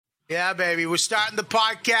Yeah, baby. We're starting the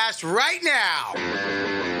podcast right now.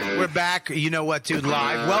 We're back. You know what, dude?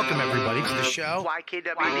 Live. Welcome, everybody, to the show.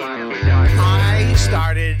 YKWd. I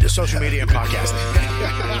started social media and podcasting.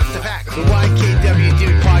 That's the fact. The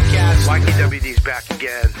YKWd podcast. YKWd's back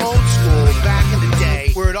again. Old school, back in the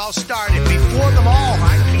day, where it all started. Before them all.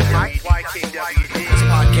 YKWd. This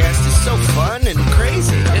podcast is so fun and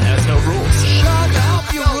crazy. It has no rules. Shut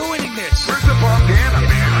up. You're ruining this. Where's the bandana,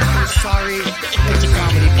 man? Sorry, it's a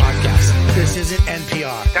comedy podcast. This isn't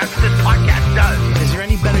NPR. That's what this podcast does. Is there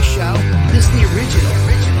any better show? This is the original.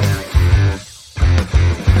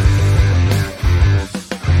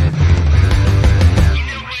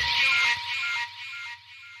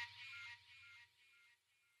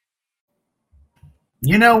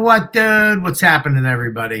 You know what, dude? What's happening,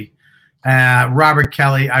 everybody? Robert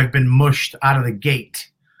Kelly, I've been mushed out of the gate.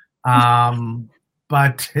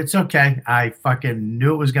 But it's okay. I fucking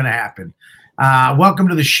knew it was going to happen. Welcome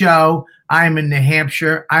to the show. I'm in New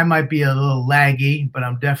Hampshire. I might be a little laggy, but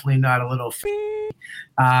I'm definitely not a little.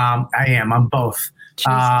 I am. I'm both.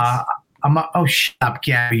 Oh, shut up,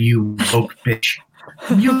 Gabby, you woke bitch.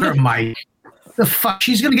 You heard Mike. The fuck?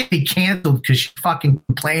 She's going to get me canceled because she's fucking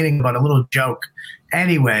complaining about a little joke.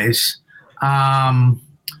 Anyways, now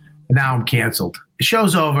I'm canceled. The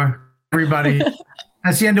show's over, everybody.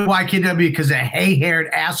 That's the end of YKW because a hay-haired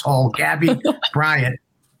asshole, Gabby Bryant,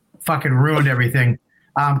 fucking ruined everything.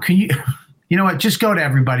 You know what? Just go to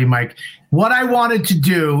everybody, Mike. What I wanted to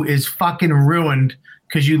do is fucking ruined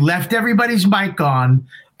because you left everybody's mic on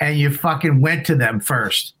and you fucking went to them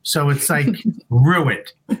first. So it's like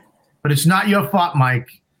ruined. But it's not your fault, Mike,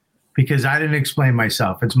 because I didn't explain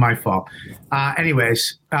myself. It's my fault.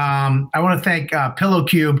 Anyways, I want to thank Pillow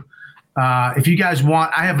Cube. If you guys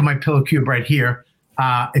want, I have my Pillow Cube right here.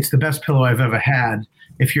 It's the best pillow I've ever had.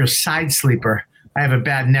 If you're a side sleeper, I have a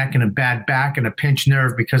bad neck and a bad back and a pinched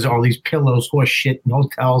nerve because of all these pillows, horse shit, and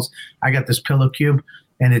hotels. I got this Pillow Cube,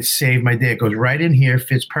 and it saved my day. It goes right in here,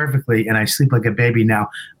 fits perfectly, and I sleep like a baby now.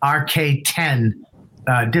 RK10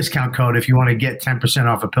 discount code if you want to get 10%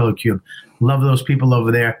 off a Pillow Cube. Love those people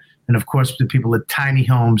over there. And, of course, the people at Tiny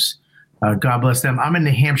Homes. God bless them. I'm in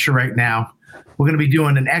New Hampshire right now. We're going to be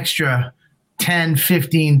doing an extra 10,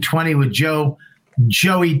 15, 20 with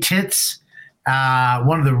Joey Tits,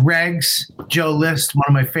 one of the regs, Joe List, one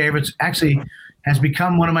of my favorites, actually has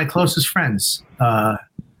become one of my closest friends,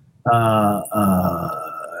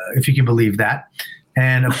 if you can believe that.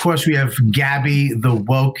 And, of course, we have Gabby, the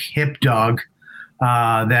woke hip dog,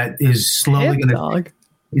 that is slowly going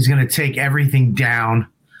to take everything down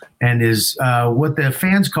and is what the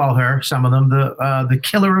fans call her, some of them, the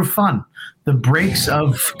killer of fun. The breaks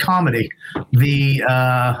of comedy.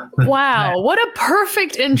 Wow, what a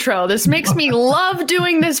perfect intro. This makes me love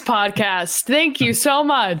doing this podcast. Thank you so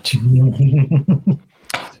much.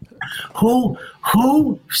 Who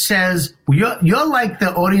says you're like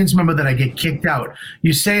the audience member that I get kicked out?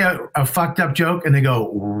 You say a fucked up joke and they go,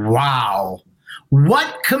 wow.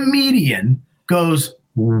 What comedian goes,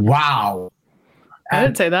 wow? I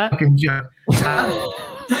didn't say that.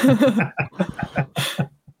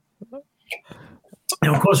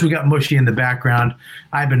 And of course, we got Mushy in the background.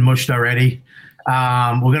 I've been mushed already.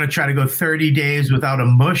 We're going to try to go 30 days without a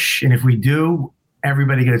mush. And if we do,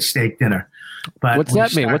 everybody gets steak dinner. But what's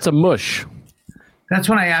that mean? What's a mush? That's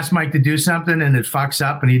when I ask Mike to do something and it fucks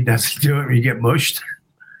up and he doesn't do it and you get mushed.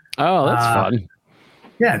 Oh, that's fun.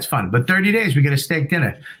 Yeah, it's fun. But 30 days, we get a steak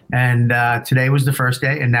dinner. And today was the first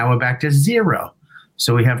day. And now we're back to 0.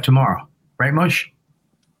 So we have tomorrow. Right, Mush?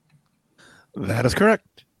 That is correct.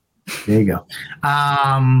 There you go.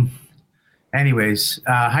 Anyways,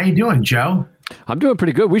 how you doing, Joe? I'm doing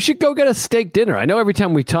pretty good. We should go get a steak dinner. I know every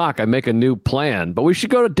time we talk, I make a new plan, but we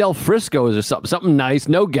should go to Del Frisco's or something nice.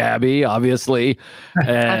 No Gabby, obviously.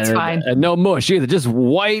 That's fine. And no mush either. Just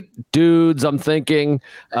white dudes, I'm thinking.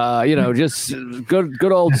 Just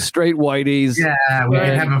good old straight whiteys. Yeah, we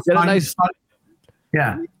can have a fun.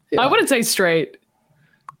 Yeah. I wouldn't say straight.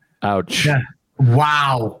 Ouch. Yeah.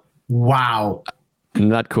 Wow.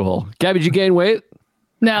 Not cool. Gabby, did you gain weight?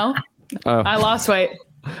 No, I lost weight.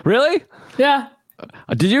 Really? Yeah.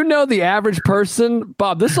 Did you know the average person,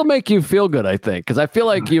 Bob, this will make you feel good, I think, because I feel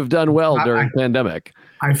like you've done well during the pandemic.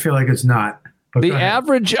 I feel like it's not. The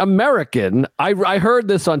average American, I heard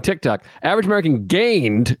this on TikTok, average American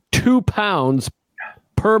gained 2 pounds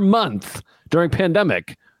per month during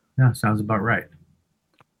pandemic. Yeah, sounds about right.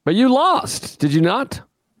 But you lost, did you not?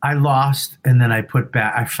 I lost, and then I put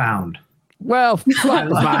back, I found. Well,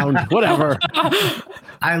 found, whatever.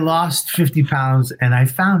 I lost 50 pounds, and I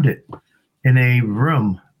found it in a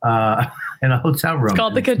room in a hotel room. It's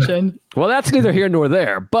called the kitchen. Well, that's neither here nor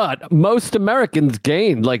there, but most Americans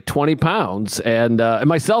gained like 20 pounds, and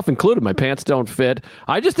myself included. My pants don't fit.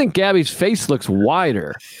 I just think Gabby's face looks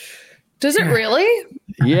wider. Does it really?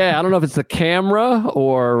 Yeah, I don't know if it's the camera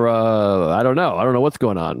or I don't know. I don't know what's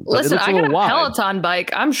going on. But Listen, I got a wide. Peloton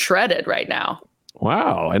bike. I'm shredded right now.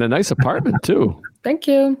 Wow, and a nice apartment too. Thank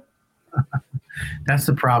you. That's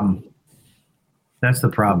the problem. That's the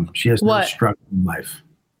problem. She has no What? struggle in life.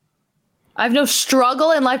 I have no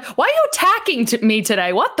struggle in life. Why are you attacking me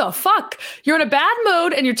today? What the fuck? You're in a bad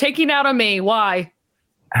mood and you're taking it out on me. Why?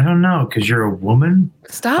 I don't know, because you're a woman.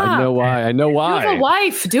 Stop. I know why. I know You have a why.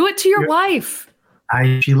 wife. Do it to your wife.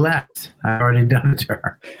 She left. I've already done it to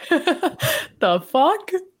her. The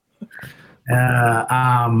fuck?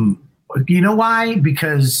 You know why?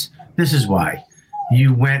 Because this is why.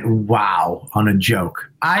 You went wow on a joke.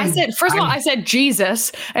 I said, first of all, I said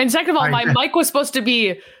Jesus. And second of all, my mic was supposed to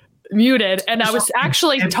be muted. And I was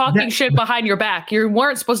actually talking shit behind your back. You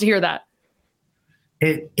weren't supposed to hear that.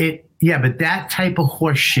 Yeah, but that type of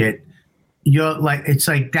horse shit, you're like, it's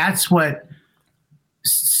like that's what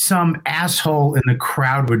some asshole in the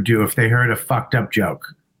crowd would do if they heard a fucked up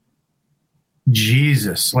joke.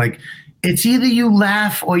 Jesus, like it's either you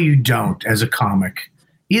laugh or you don't as a comic.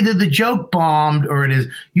 Either the joke bombed or it is,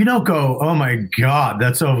 you don't go, oh my God,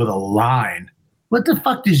 that's over the line. What the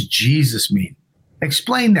fuck does Jesus mean?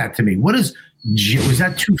 Explain that to me. Was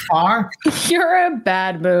that too far? You're in a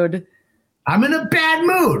bad mood. I'm in a bad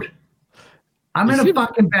mood. I'm in a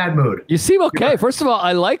fucking bad mood. You seem okay. First of all,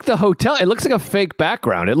 I like the hotel. It looks like a fake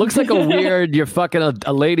background. It looks like a weird, you're fucking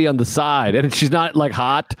a lady on the side, and she's not like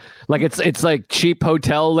hot. Like it's like cheap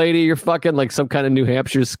hotel lady. You're fucking like some kind of New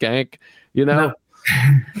Hampshire skank, you know? No.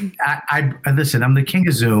 I listen, I'm the king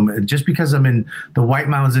of Zoom. Just because I'm in the White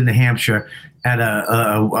Mountains in New Hampshire at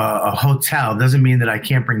a hotel doesn't mean that I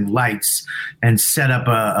can't bring lights and set up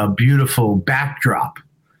a beautiful backdrop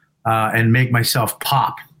and make myself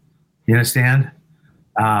pop. You understand?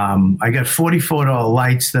 I got $44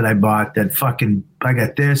 lights that I bought that I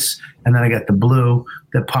got this, and then I got the blue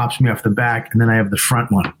that pops me off the back, and then I have the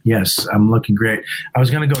front one. Yes, I'm looking great. I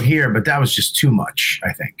was going to go here, but that was just too much,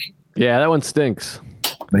 I think. Yeah, that one stinks.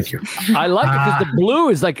 Thank you. I like it because the blue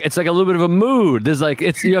is like it's like a little bit of a mood. There's like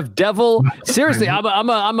you have devil. Seriously, I'm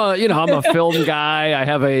a film guy. I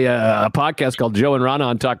have a podcast called Joe and Rana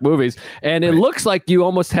on Talk Movies, and it looks like you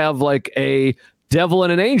almost have like a devil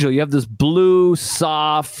and an angel. You have this blue,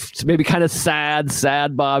 soft, maybe kind of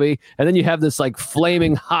sad Bobby, and then you have this like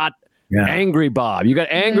flaming hot, angry Bob. You got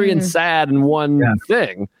angry and sad in one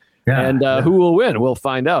thing. Yeah, and who will win? We'll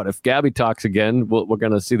find out. If Gabby talks again, we're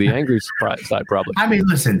going to see the angry side probably. I mean,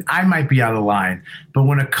 listen, I might be out of line, but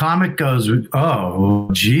when a comic goes, oh,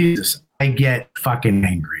 Jesus, I get fucking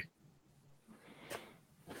angry.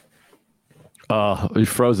 Oh, you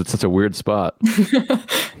froze at such a weird spot.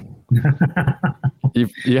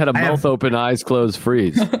 You had a mouth open, eyes closed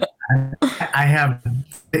freeze. I have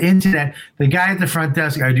the internet. The guy at the front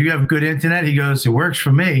desk, do you have good internet? He goes, it works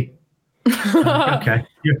for me. Okay.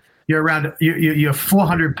 You're around, you're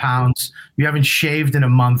 400 pounds. You haven't shaved in a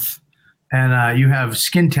month. And you have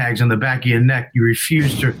skin tags on the back of your neck you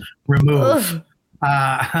refuse to remove.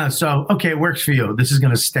 So, okay, it works for you. This is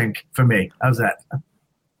going to stink for me. How's that?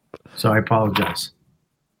 So I apologize.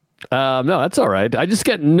 No, that's all right. I just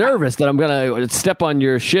get nervous that I'm going to step on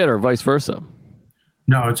your shit or vice versa.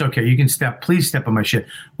 No, it's okay. You can please step on my shit.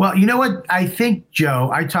 Well, you know what? I think,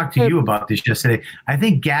 Joe, I talked to you about this yesterday. I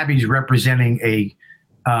think Gabby's representing a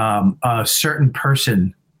certain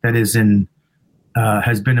person that is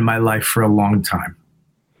has been in my life for a long time.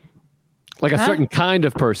 Like a certain kind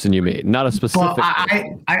of person, you mean? Not a specific.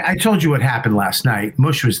 Well, I told you what happened last night.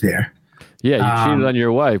 Mush was there. Yeah, you cheated on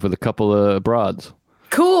your wife with a couple of broads.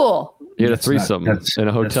 Cool. You had a threesome in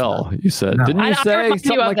a hotel, you said. No. Didn't you say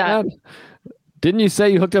something like that? Didn't you say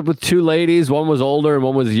you hooked up with two ladies? One was older and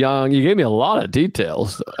one was young. You gave me a lot of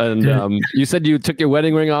details. And you said you took your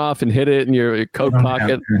wedding ring off and hid it in your coat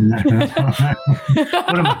pocket.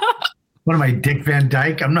 What am I, Dick Van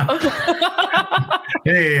Dyke? I'm not.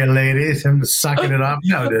 Hey, ladies, I'm sucking it up.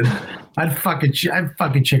 No, dude. I'd fucking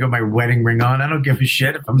check out my wedding ring on. I don't give a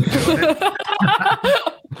shit if I'm doing it.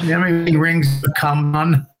 How many rings come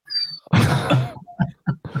on?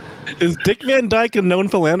 Is Dick Van Dyke a known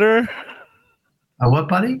philanderer? What,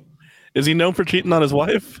 buddy? Is he known for cheating on his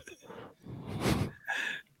wife?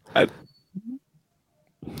 It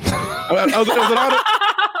was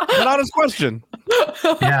an honest question.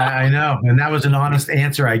 Yeah, I know. And that was an honest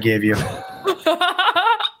answer I gave you.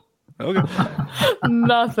 Okay.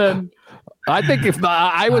 Nothing. I think if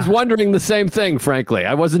I was wondering the same thing, frankly,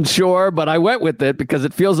 I wasn't sure, but I went with it because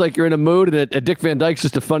it feels like you're in a mood, and Dick Van Dyke's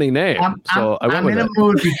just a funny name. I'm in a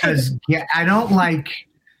mood because I don't like.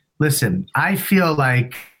 Listen, I feel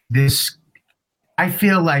like this. I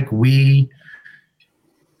feel like we.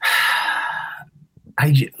 All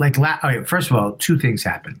right, first of all, two things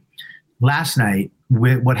happened last night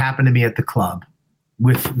with what happened to me at the club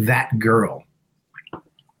with that girl.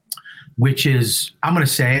 Which is, I'm going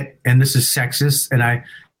to say it, and this is sexist. And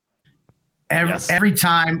every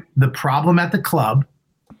time the problem at the club,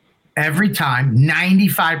 every time,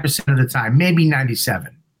 95% of the time, maybe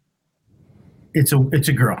 97, it's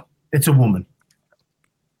a girl. It's a woman.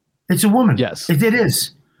 It's a woman. Yes. It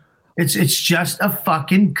is. It's just a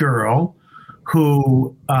fucking girl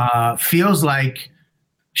who feels like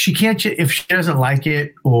she can't, if she doesn't like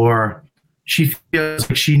it, or she feels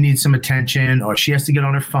like she needs some attention, or she has to get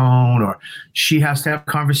on her phone, or she has to have a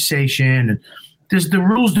conversation. And the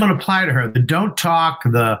rules don't apply to her. The don't talk,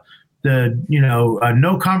 no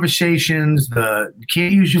conversations, you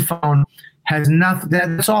can't use your phone has nothing.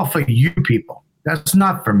 That's all for you people. That's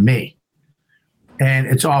not for me. And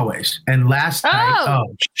it's always. And last night,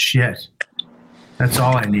 oh shit, that's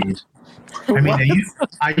all I need. I mean,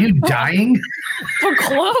 are you dying? So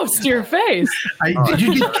close to your face. Did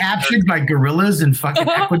you get captured by gorillas in fucking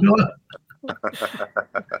Ecuador?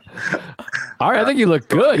 All right, I think you look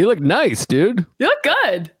good. You look nice, dude. You look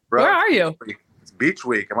good. Bro, Where are you? It's beach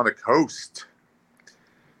week. I'm on the coast.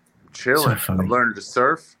 I'm chilling. So funny. I'm learning to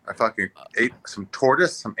surf. I fucking ate some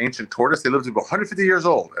ancient tortoise. They live to be 150 years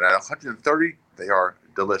old. And at 130, they are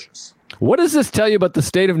delicious. What does this tell you about the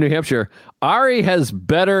state of New Hampshire? Ari has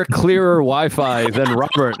better, clearer Wi-Fi than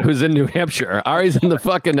Robert, who's in New Hampshire. Ari's in the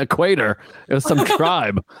fucking equator. It's some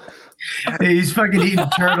tribe. He's fucking eating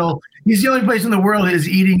turtle. He's the only place in the world that is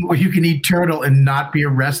eating where you can eat turtle and not be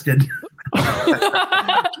arrested.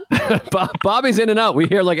 Bobby's in and out. We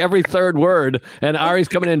hear like every third word, and Ari's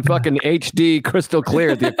coming in fucking HD crystal clear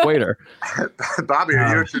at the equator. Bobby,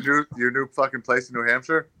 are you at your new fucking place in New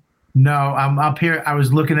Hampshire? No, I'm up here. I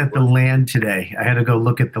was looking at the land today. I had to go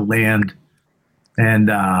look at the land, and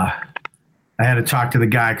I had to talk to the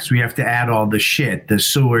guy because we have to add all the shit, the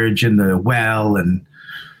sewage and the well, and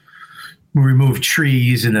remove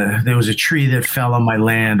trees. And there was a tree that fell on my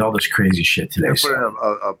land, all this crazy shit today. You're putting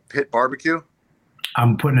a pit barbecue?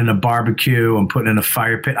 I'm putting in a barbecue. I'm putting in a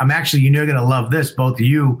fire pit. I'm actually, you're going to love this. Both of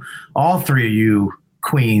you, all three of you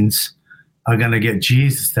queens are going to get,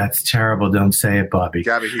 Jesus, that's terrible. Don't say it, Bobby.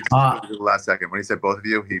 Gabby, he included you the last second. When he said both of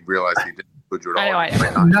you, he realized he didn't include you at all.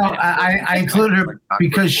 I included her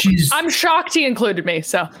because she's... I'm shocked he included me,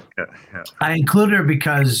 so. Yeah. I included her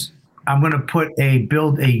because I'm going to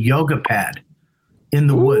build a yoga pad in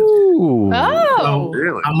the woods. Ooh. Oh. So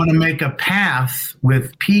Really? I'm going to make a path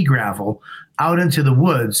with pea gravel out into the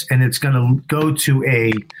woods, and it's going to go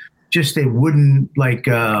to just a wooden,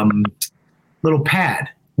 little pad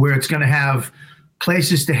where it's going to have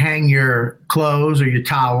places to hang your clothes or your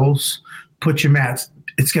towels, put your mats.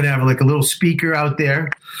 It's going to have like a little speaker out there,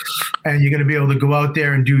 and you're going to be able to go out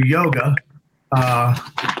there and do yoga.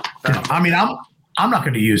 I mean, I'm not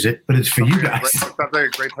going to use it, but it's for you guys. Sounds like a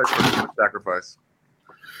great place for human sacrifice.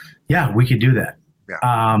 Yeah, we could do that. Yeah.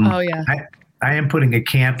 Oh, yeah. I am putting a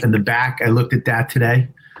camp in the back. I looked at that today.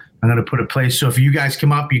 I'm going to put a place. So if you guys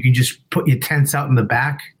come up, you can just put your tents out in the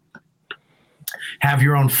back. Have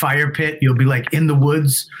your own fire pit. You'll be like in the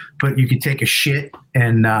woods, but you can take a shit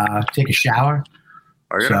and take a shower.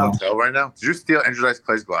 Are you in a hotel right now? Did you steal Andrew Dice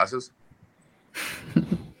Clay's glasses?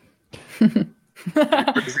 Again?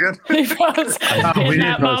 He froze in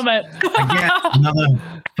that moment. Again, another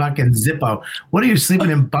fucking Zippo. What are you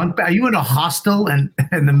sleeping in bunk bed? Are you in a hostel and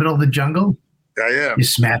in the middle of the jungle? I am. You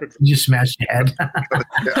smashed your head.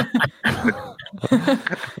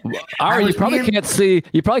 Ari, you probably can't see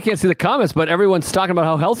the comments, but everyone's talking about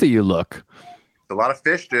how healthy you look. It's a lot of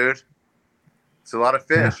fish, dude. It's a lot of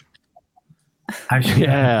fish.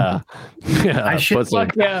 Yeah. I should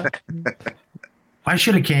Fuck yeah. I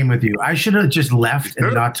should have came with you. I should have just left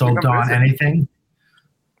and not told Dawn anything.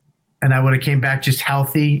 And I would have came back just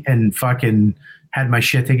healthy and fucking had my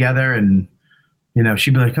shit together. And,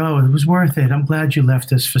 she'd be like, oh, it was worth it. I'm glad you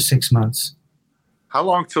left us for 6 months. How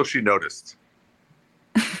long till she noticed?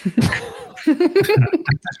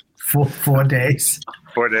 4 days.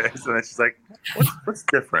 4 days. And then she's like, what's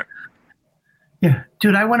different? Yeah.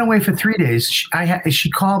 Dude, I went away for 3 days.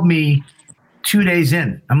 She called me 2 days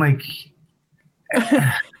in. I'm like,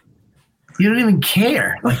 you don't even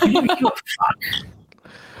care. Like, you don't give a fuck.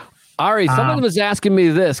 Ari, someone was asking me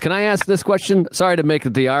this. Can I ask this question? Sorry to make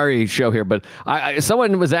it the Ari show here, but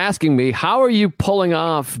someone was asking me, how are you pulling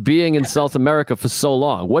off being in South America for so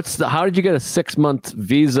long? How did you get a 6-month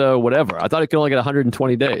visa, whatever? I thought you could only get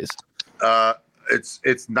 120 days.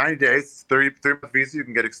 It's 90 days, 3-month visa. You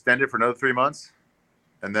can get extended for another 3 months,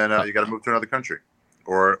 and then you got to move to another country,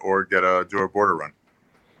 or do a border run.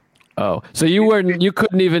 Oh, so you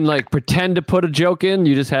couldn't even like pretend to put a joke in?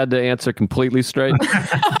 You just had to answer completely straight?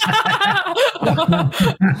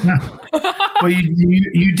 Well,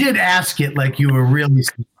 you did ask it like you were really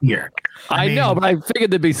sincere. I know, but I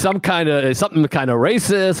figured there'd be something kind of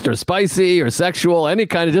racist or spicy or sexual, any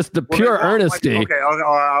kind of just the pure earnesty. Okay,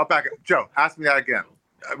 I'll back it. Joe, ask me that again.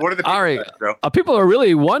 What are the people Ari, saying, Joe? People are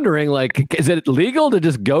really wondering, like, is it legal to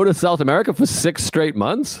just go to South America for 6 straight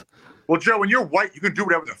months? Well, Joe, when you're white, you can do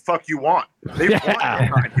whatever the fuck you want. They want you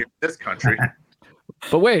here in this country.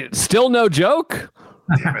 But wait, still no joke?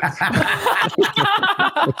 Damn it.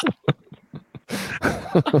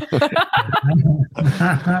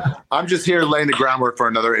 I'm just here laying the groundwork for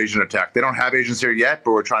another Asian attack. They don't have Asians here yet,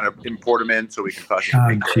 but we're trying to import them in so we can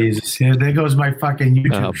fucking. Oh, Jesus. Yeah, there goes my fucking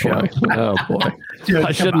YouTube show. Oh, boy. Dude,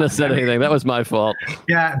 I shouldn't have said anything. That was my fault.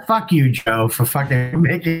 Yeah, fuck you, Joe, for fucking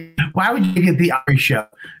making. Why would you get the Ari show?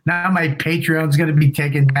 Now my Patreon's going to be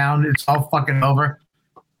taken down. It's all fucking over.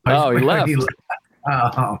 Oh, he left.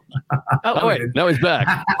 Oh, wait. No, he's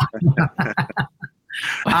back.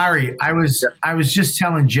 Ari, I was just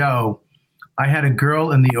telling Joe, I had a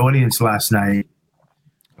girl in the audience last night,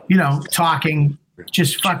 talking,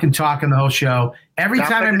 just fucking talking the whole show. Every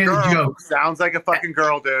time I made a joke. Sounds like a fucking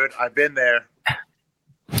girl, dude. I've been there.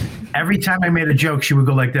 Every time I made a joke, she would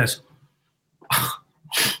go like this.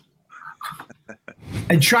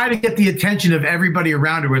 And try to get the attention of everybody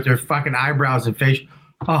around her with her fucking eyebrows and face.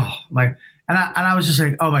 Oh, and I was just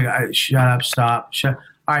like, oh my God, shut up, stop, shut.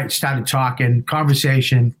 All right, started talking,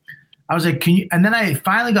 conversation. I was like, can you? And then I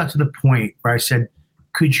finally got to the point where I said,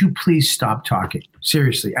 could you please stop talking?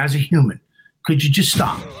 Seriously, as a human, could you just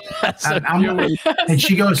stop? And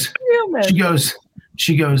she goes,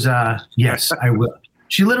 yes, I will.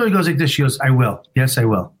 She literally goes like this. She goes, I will. Yes, I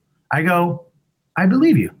will. I go, I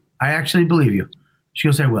believe you. I actually believe you. She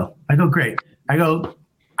goes, I will. I go, great. I go,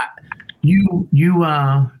 you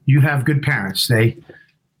have good parents. They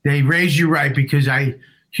raised you right because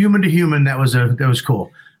human to human, that was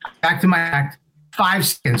cool. Back to my act, 5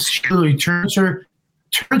 seconds. She literally turns her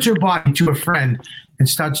body to a friend and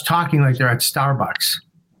starts talking like they're at Starbucks.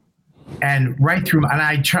 And right through, and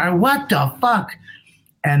I try, what the fuck?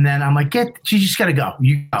 And then I'm like, you just gotta go.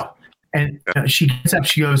 You go. And she gets up,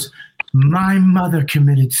 she goes, my mother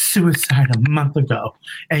committed suicide a month ago,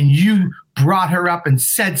 and you brought her up and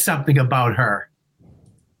said something about her.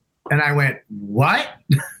 And I went, what?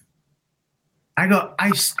 I go,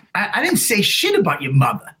 I didn't say shit about your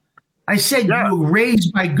mother. I said you were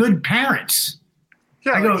raised by good parents.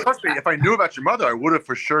 Yeah, I go, trust me, if I knew about your mother, I would have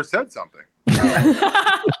for sure said something.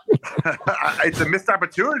 It's a missed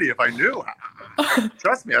opportunity if I knew.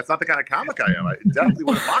 Trust me, that's not the kind of comic I am. I definitely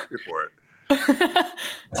would have mocked you for it.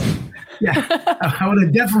 Yeah, I would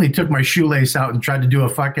have definitely took my shoelace out and tried to do a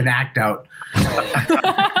fucking act out.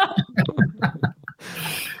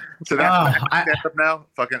 So that's stand up now?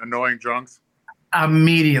 Fucking annoying drunks?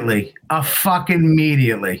 Immediately.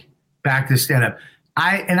 Back to stand up.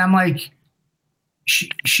 I'm like,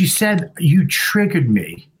 she said, you triggered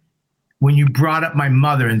me when you brought up my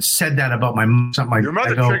mother and said that about my something. Your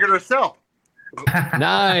mother triggered herself.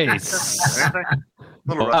 Nice.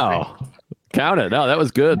 Wow. Count it. No, that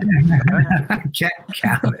was good. Can't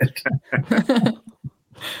count it.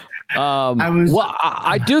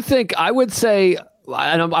 I do think I would say,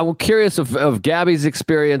 and I'm curious of Gabby's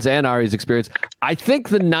experience and Ari's experience. I think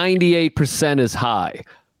the 98% is high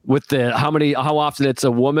with how often it's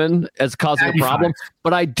a woman as causing 95. A problem.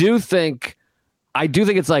 But I do think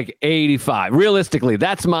it's like 85. Realistically,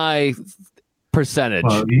 that's my percentage.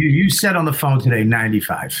 Well, you said on the phone today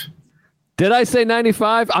 95. Did I say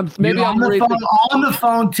 95? On the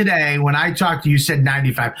phone today when I talked to you, said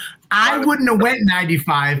 95. I wouldn't have went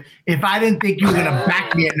 95 if I didn't think you were going to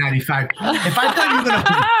back me at 95. If I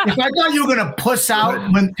thought you were going to puss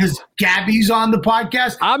out because Gabby's on the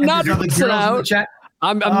podcast, I'm not pussing out.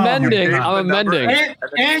 I'm amending.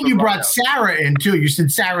 And you brought Sarah in too. You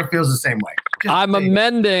said Sarah feels the same way. I'm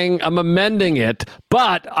amending it,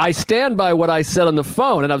 but I stand by what I said on the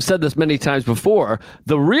phone, and I've said this many times before.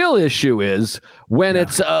 The real issue is when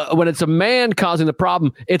it's a man causing the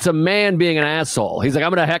problem. It's a man being an asshole. He's like,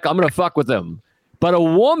 I'm gonna fuck with him. But a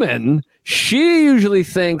woman, she usually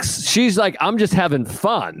thinks she's like, I'm just having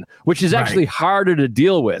fun, which is actually harder to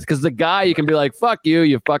deal with because the guy, you can be like, fuck you,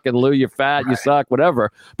 you fucking Lou, you're fat, you suck,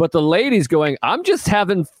 whatever. But the lady's going, I'm just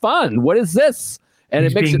having fun. What is this? And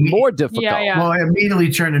it makes it more difficult. Yeah. Well, I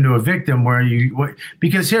immediately turn into a victim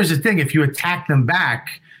because here's the thing. If you attack them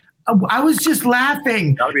back, I was just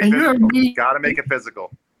laughing. Gotta be and physical. you're Gotta make it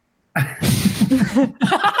physical.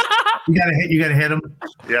 You gotta hit them.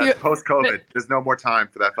 Yeah, post-COVID, there's no more time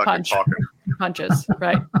for that fucking talking. Punches,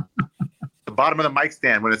 right? The bottom of the mic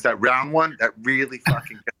stand, when it's that round one, that really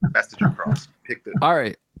fucking gets the message across. Pick the. All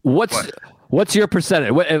right. What's your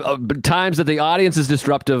percentage? Times that the audience is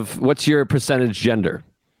disruptive, what's your percentage gender?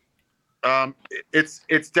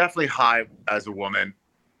 It's definitely high as a woman.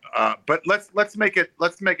 But let's make it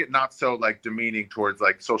not so like demeaning towards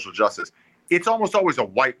like social justice. It's almost always a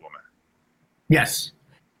white woman. Yes.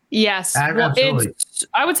 Yes. Absolutely.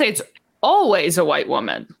 I would say it's always a white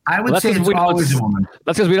woman. I would say it's always a woman.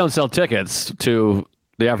 That's because we don't sell tickets to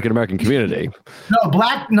the African American community. No,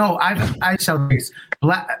 black. No, I sell tickets.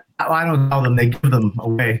 Black. I don't sell them. They give them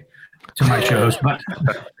away to my shows, but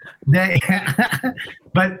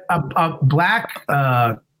a black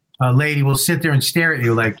lady will sit there and stare at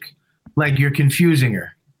you like you're confusing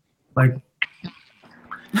her,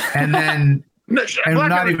 and then Black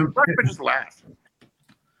bitches laugh.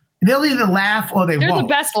 They'll either laugh or They're won't. the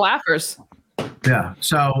best laughers. Yeah.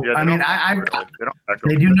 So I mean,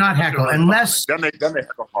 they do not heckle unless then they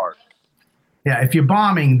heckle hard. Yeah, if you're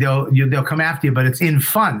bombing, they'll come after you, but it's in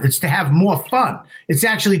fun. It's to have more fun. It's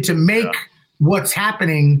actually to make what's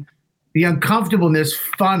happening, the uncomfortableness,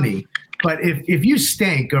 funny. But if you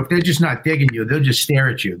stink or if they're just not digging you, they'll just stare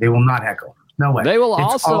at you. They will not heckle. No way. They will it's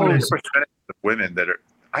also percentage of women that are.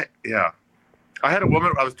 I had a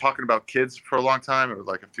woman. I was talking about kids for a long time. It was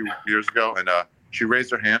like a few years ago, and she raised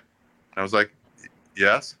her hand. And I was like,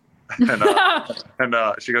 "Yes." And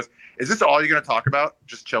she goes, "Is this all you're going to talk about?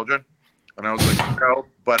 Just children?" And I was like, "No,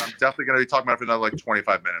 but I'm definitely going to be talking about it for another like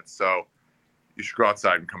 25 minutes. So you should go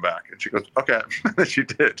outside and come back." And she goes, "Okay." She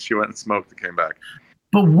did. She went and smoked and came back.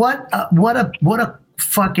 But what a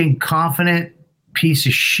fucking confident piece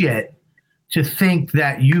of shit to think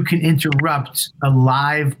that you can interrupt a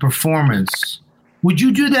live performance. Would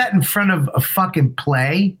you do that in front of a fucking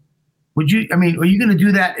play? Would you? I mean, are you going to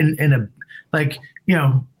do that in a like,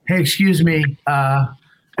 hey, excuse me, are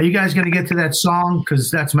you guys going to get to that song?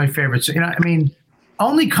 Because that's my favorite. So, I mean,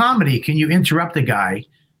 only comedy can you interrupt a guy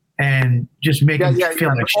and just make him feel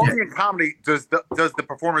like shit. Only in comedy does the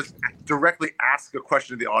performers directly ask a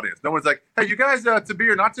question to the audience. No one's like, "Hey, you guys to be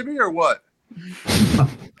or not to be or what?"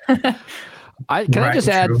 Can I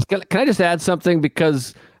just add something?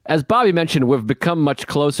 Because as Bobby mentioned, we've become much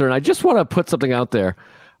closer, and I just want to put something out there.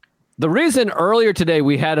 The reason earlier today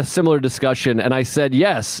we had a similar discussion, and I said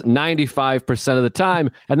yes 95% of the time,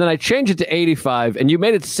 and then I changed it to 85, and you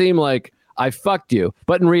made it seem like I fucked you.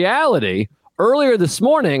 But in reality, earlier this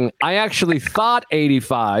morning, I actually thought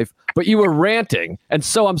 85, but you were ranting, and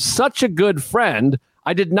so I'm such a good friend.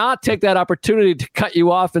 I did not take that opportunity to cut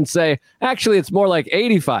you off and say, actually, it's more like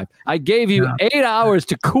 85. I gave you 8 hours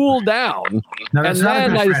to cool down. And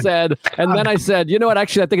then I said, you know what?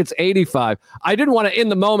 Actually, I think it's 85. I didn't want to, in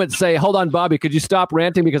the moment, say, hold on, Bobby, could you stop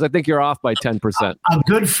ranting? Because I think you're off by 10%. A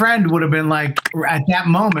good friend would have been like, at that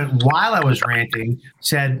moment, while I was ranting,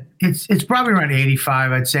 said, it's probably around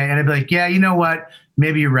 85, I'd say. And I'd be like, yeah, you know what?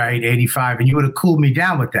 Maybe you're right, 85. And you would have cooled me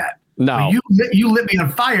down with that. No, you lit me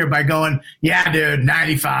on fire by going, yeah, dude,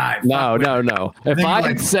 95. No. If I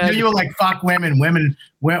had said, you were like, fuck women,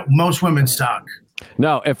 most women suck.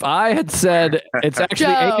 No, if I had said it's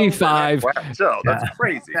actually 85. Wow, Joe, that's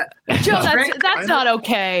crazy. Joe, that's not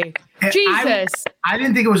okay. Jesus. I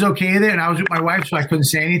didn't think it was okay either, and I was with my wife, so I couldn't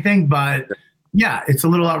say anything. But yeah, it's a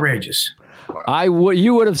little outrageous.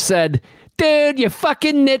 You would have said, dude, you're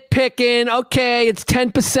fucking nitpicking. Okay, it's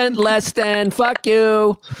 10% less than. Fuck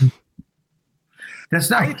you. That's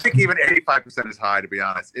not. I think even 85% is high, to be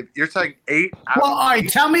honest. If you're saying 8 hours. Well, all right,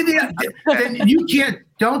 tell me then you can't.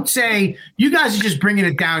 Don't say you guys are just bringing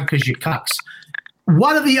it down because you're cucks.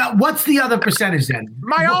 What's the other percentage then?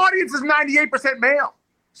 My audience is 98% male,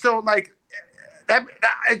 so like,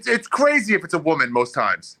 it's crazy if it's a woman most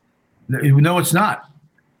times. No, it's not.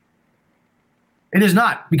 It is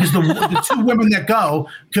not, because the two women that go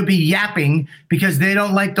could be yapping because they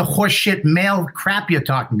don't like the horseshit male crap you're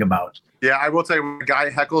talking about. Yeah, I will tell you, when a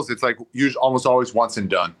guy heckles, it's like usually almost always once and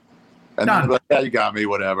done. And then like, yeah, you got me,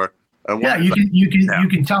 whatever. Yeah, you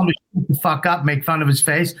can tell him to shut the fuck up, make fun of his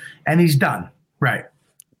face, and he's done. Right.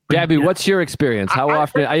 Gabby, what's your experience? How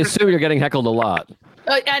often? I assume you're getting heckled a lot.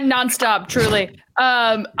 And nonstop, truly.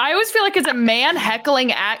 I always feel like it's a man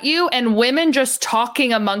heckling at you and women just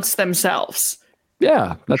talking amongst themselves.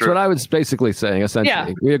 Yeah, that's what I was basically saying. Essentially,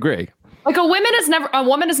 Yeah. We agree. Like a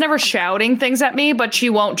woman is never shouting things at me, but she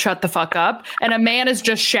won't shut the fuck up. And a man is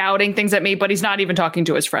just shouting things at me, but he's not even talking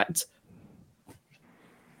to his friends.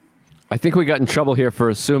 I think we got in trouble here for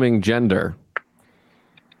assuming gender.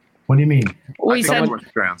 What do you mean? We said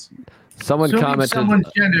trans. Someone Assuming commented. someone's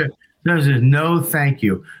gender says no, thank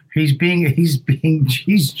you. He's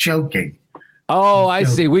joking. Oh, I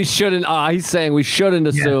see. We shouldn't. He's saying we shouldn't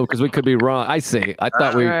assume because we could be wrong. I see. I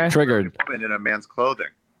thought we triggered. Woman in a man's clothing.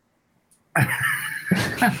 Yeah,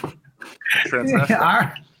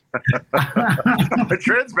 Transvestite. A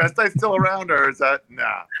transvestite still around, or is that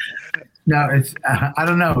nah? no, it's I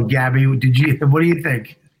don't know, Gabby. What do you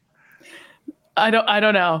think? I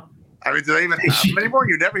don't know. I mean, do they even have them anymore?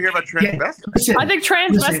 You never hear about transvestites. Listen, I think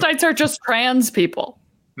transvestites are just trans people.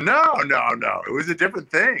 No. It was a different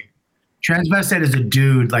thing. Transvestite is a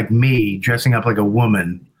dude like me dressing up like a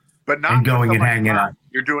woman But not and going for and someone hanging else. out.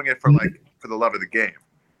 You're doing it for for the love of the game.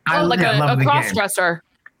 Oh, like love a the game. cross-dresser.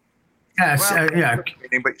 Yes, Well, yeah.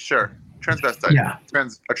 But sure, transvestite. Yeah.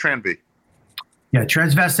 A tranby. Yeah,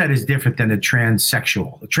 transvestite is different than a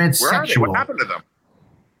transsexual. A Where are they? transsexual. What happened to them?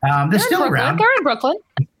 They're still around. They're in Brooklyn.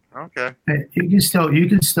 Okay. You can still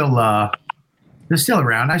they're still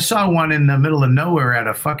around. I saw one in the middle of nowhere at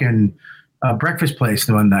a fucking breakfast place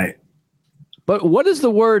the one night. But what does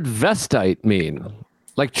the word vestite mean?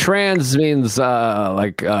 Like trans means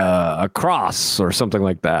a cross or something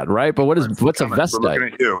like that, right? But what's a We're looking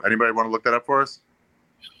vestite? at you. Anybody want to look that up for us?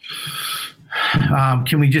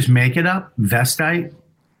 Can we just make it up? Vestite?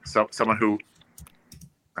 So someone who,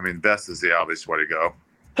 I mean, vest is the obvious way to go.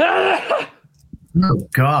 Oh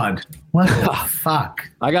God! What the fuck?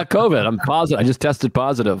 I got COVID. I'm positive. I just tested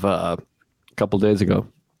positive a couple days ago.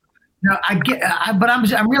 No, but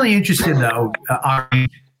I'm really interested though, Ari,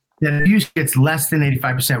 that abuse gets less than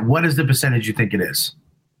 85%. What is the percentage you think it is?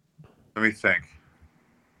 Let me think.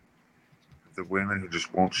 The women who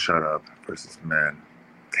just won't shut up versus men.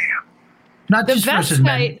 Damn. Not The just versus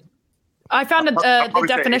men. vestite. I found the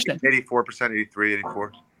definition. 84%, 83,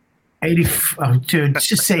 84. 80. Oh, dude,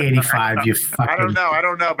 just say 85. You I fucking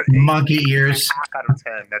don't know, but monkey ears. out of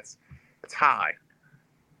 10. That's high.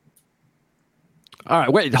 All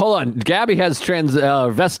right, wait, hold on. Gabby has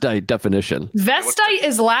vestite definition. Vestite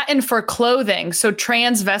is Latin for clothing, so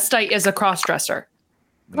transvestite is a cross-dresser.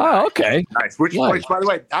 Oh, okay. Nice. Which, Nice. by the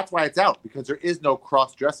way, that's why it's out, because there is no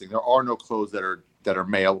cross-dressing. There are no clothes that are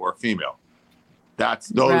male or female.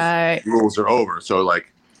 Those Right. rules are over. So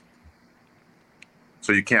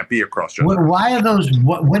you can't be a cross-dresser. Why are those?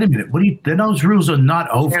 Wait a minute. Then those rules are not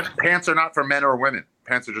over. Pants are not for men or women.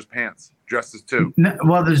 Pants are just pants. Dresses too. No,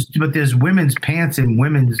 well, there's women's pants and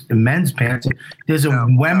men's pants. There's a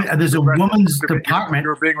women's department.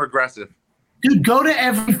 You're being regressive. Dude, go to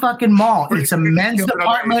every fucking mall. It's a men's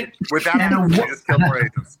department. With that, and you just killed more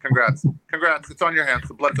agents. Congrats. It's on your hands.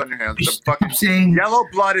 The blood's on your hands. The fucking saying, yellow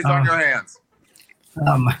blood is on your hands.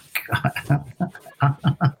 oh my God.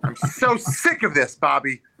 I'm so sick of this,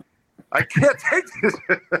 Bobby. I can't take this.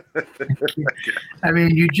 I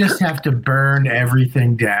mean, you just have to burn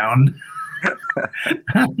everything down. I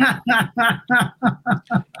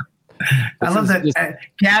love that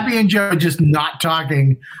Gabby and Joe are just not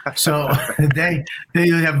talking. So they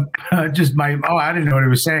have just my. Oh, I didn't know what he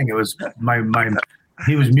was saying. It was my.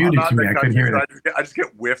 He was muted to me. I couldn't hear it. I just get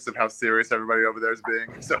whiffs of how serious everybody over there is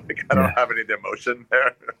being. So I don't have any emotion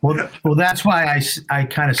there. Well, that's why I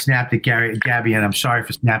kind of snapped at Gabby, and I'm sorry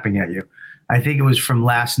for snapping at you. I think it was from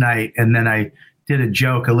last night, and then I did a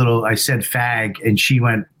joke, I said fag, and she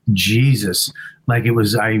went, Jesus. Like it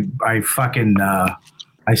was, I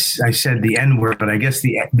said the N-word, but I guess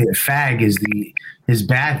the fag is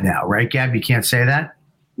bad now, right, Gab? You can't say that?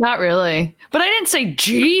 Not really. But I didn't say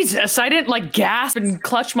Jesus. I didn't like gasp and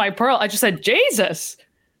clutch my pearl. I just said Jesus.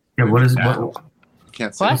 Yeah, what is what? You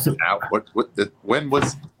can't say What? it now. When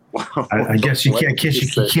was? I guess you can't.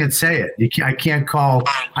 You can't say it. I can't call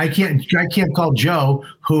Joe,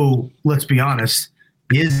 who, let's be honest,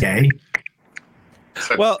 is gay.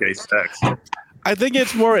 Well, Gay sex. I think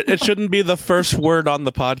it's more. It shouldn't be the first word on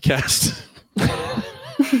the podcast.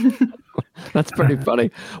 That's pretty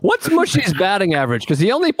funny. What's Mushy's batting average? Because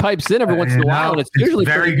he only pipes in every once in a while, and it's usually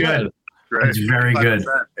very pretty good. Great. It's very good.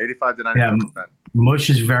 85 to 95%. Yeah, Mush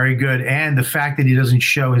is very good, and the fact that he doesn't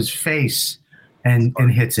show his face and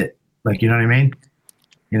hits it, like, you know what I mean?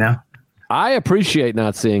 You know. I appreciate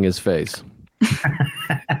not seeing his face.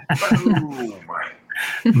 Boom.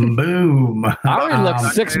 Boom. I already look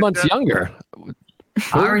 6 months younger.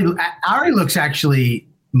 Ari looks actually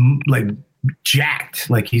like jacked,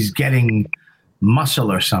 like he's getting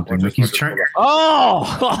muscle or something. Like he's turning. Oh,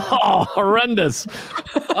 horrendous!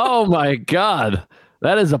 Oh my God,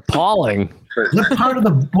 that is appalling. What part of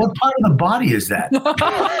the body is that?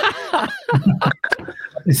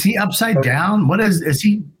 Is he upside down? What is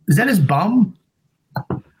he? Is that his bum?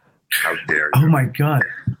 How dare you? Oh my God!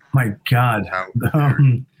 My God!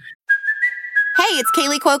 Hey, it's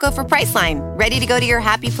Kaylee Cuoco for Priceline. Ready to go to your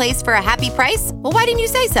happy place for a happy price? Well, why didn't you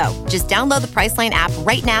say so? Just download the Priceline app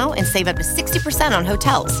right now and save up to 60% on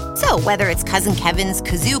hotels. So whether it's Cousin Kevin's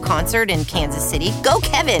Kazoo Concert in Kansas City, go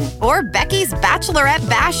Kevin, or Becky's Bachelorette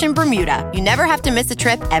Bash in Bermuda, you never have to miss a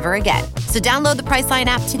trip ever again. So download the Priceline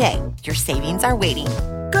app today. Your savings are waiting.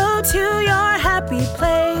 Go to your happy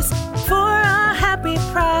place for a happy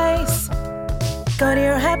price. Go to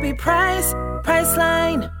your happy price,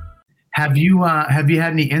 Priceline. Have you had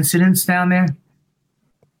any incidents down there?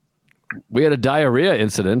 We had a diarrhea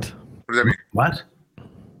incident. What does that mean? What?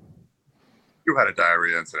 You had a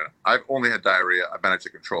diarrhea incident. I've only had diarrhea. I managed to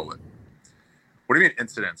control it. What do you mean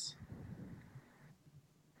incidents?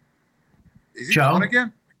 Is he Joe? on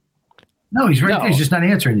again? No, he's right No. there. He's just not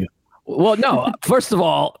answering you. Well, no. First of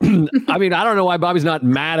all, I mean, I don't know why Bobby's not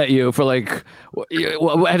mad at you for like.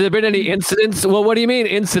 Have there been any incidents? Well, what do you mean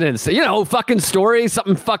incidents? You know, fucking stories,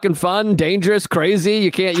 something fucking fun, dangerous, crazy.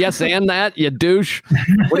 You can't yes and that, you douche.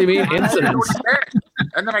 What do you mean incidents?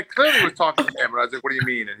 And then I clearly was talking to him, and I was like, "What do you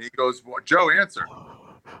mean?" And he goes, well, "Joe, answer."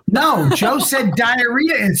 No, Joe said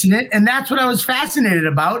diarrhea incident, and that's what I was fascinated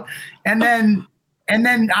about. And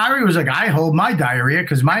then Ari was like, I hold my diarrhea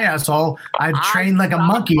because my asshole, I've trained like a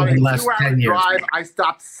monkey over the last 10 years. I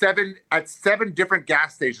stopped at seven different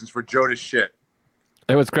gas stations for Joe to shit.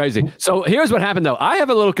 It was crazy. So here's what happened, though. I have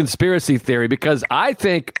a little conspiracy theory because I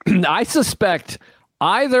think, I suspect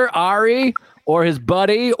either Ari or his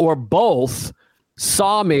buddy or both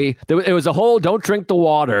saw me. It was a whole don't drink the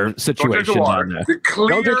water situation. Don't drink the water. Down there. Clear,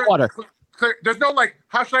 Don't drink water. Clear, there's no like,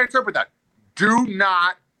 how should I interpret that? Do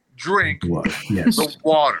not drink Yes. the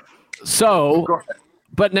water. So, Go ahead.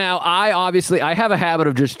 but now I have a habit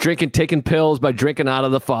of just taking pills by drinking out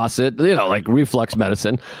of the faucet, you know, like reflux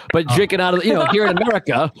medicine, but drinking out of, you know, here in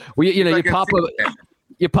America,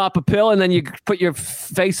 you pop a pill and then you put your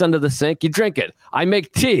face under the sink, you drink it. I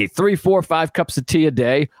make tea, 3, 4, 5 cups of tea a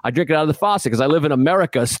day. I drink it out of the faucet because I live in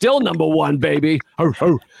America, still number one, baby.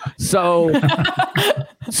 So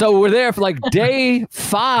we're there for like day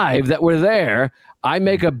 5 that we're there. I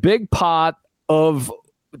make a big pot of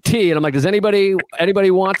tea and I'm like, does anybody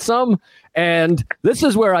want some? And this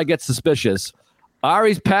is where I get suspicious.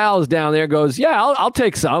 Ari's pals down there goes, yeah, I'll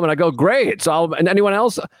take some. And I go, great. So and anyone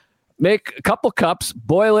else? Make a couple cups,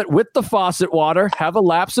 boil it with the faucet water, have a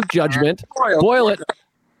lapse of judgment, boil it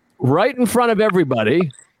right in front of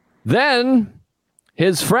everybody. Then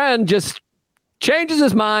his friend just changes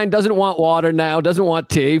his mind, doesn't want water now, doesn't want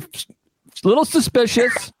tea. A little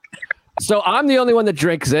suspicious. So I'm the only one that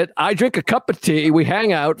drinks it. I drink a cup of tea. We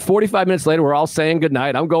hang out. 45 minutes later, we're all saying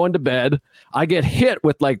goodnight. I'm going to bed. I get hit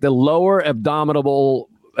with like the lower abdominal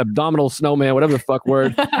snowman, whatever the fuck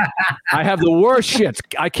word. I have the worst shits.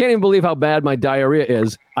 I can't even believe how bad my diarrhea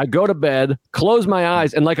is. I go to bed, close my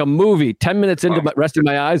eyes, and like a movie, 10 minutes into resting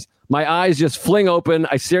my eyes just fling open.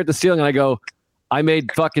 I stare at the ceiling and I go, I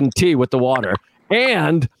made fucking tea with the water.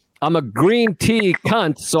 And I'm a green tea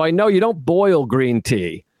cunt, so I know you don't boil green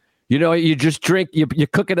tea. You know, you just drink, you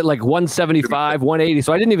cook it at like 175, 180.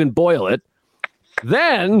 So I didn't even boil it.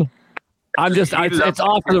 Then it's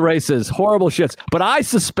off to the races. Horrible shits. But I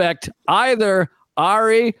suspect either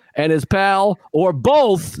Ari and his pal or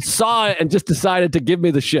both saw it and just decided to give me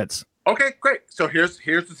the shits. Okay, great. So here's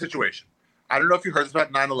the situation. I don't know if you heard this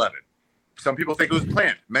about 9/11. Some people think it was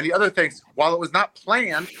planned. Many other things, while it was not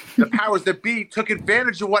planned, the powers that be took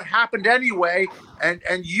advantage of what happened anyway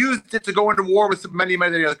and used it to go into war with many,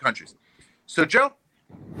 many other countries. So, Joe,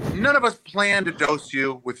 none of us planned to dose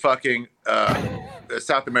you with fucking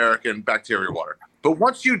South American bacteria water. But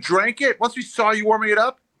once you drank it, once we saw you warming it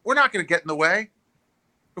up, we're not going to get in the way.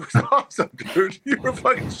 It was awesome, dude. You were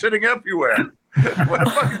fucking shitting everywhere. What a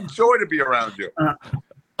fucking joy to be around you.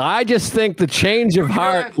 I just think the change of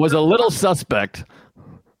heart was a little suspect.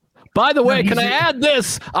 By the way, can I add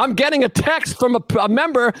this? I'm getting a text from a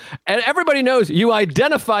member, and everybody knows you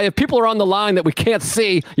identify. If people are on the line that we can't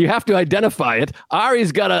see, you have to identify it.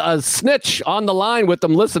 Ari's got a snitch on the line with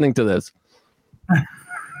them listening to this.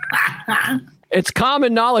 It's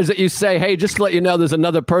common knowledge that you say, hey, just to let you know, there's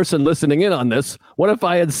another person listening in on this. What if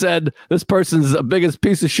I had said this person's the biggest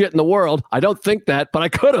piece of shit in the world? I don't think that, but I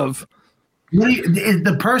could have. Is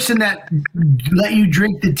the person that let you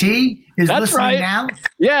drink the tea is That's listening right. now?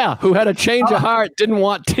 Yeah, who had a change of heart, didn't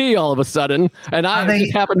want tea all of a sudden, and I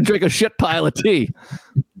just happened to drink a shit pile of tea.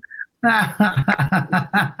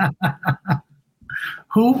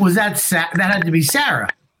 Who was that? That had to be Sarah.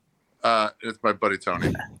 It's my buddy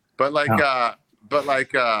Tony. But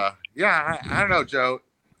yeah, I don't know, Joe.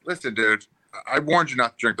 Listen, dude, I warned you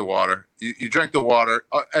not to drink the water. You drank the water.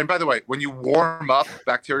 And by the way, when you warm up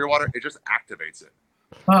bacteria water, it just activates it.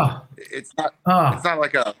 Oh. It's not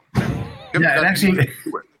like a... Yeah, it actually...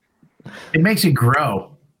 It makes it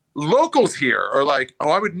grow. Locals here are like,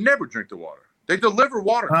 I would never drink the water. They deliver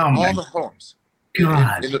water to all the homes.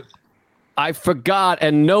 God. I forgot,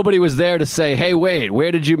 and nobody was there to say, hey, wait,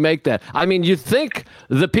 where did you make that? I mean, you'd think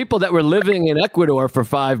the people that were living in Ecuador for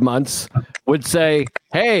 5 months would say,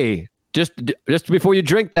 hey, just before you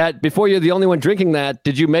drink that, before you're the only one drinking that,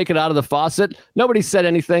 did you make it out of the faucet? Nobody said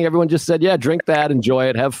anything. Everyone just said, yeah, drink that, enjoy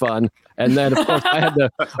it, have fun. And then, of course, I had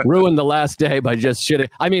to ruin the last day by just shitting.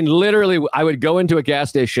 I mean, literally, I would go into a gas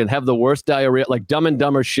station, have the worst diarrhea, like Dumb and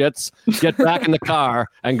Dumber shits, get back in the car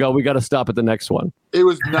and go, we got to stop at the next one. It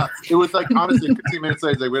was nuts. It was like, honestly, 15 minutes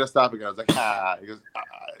later, he's like, we got to stop again. I was like, He goes,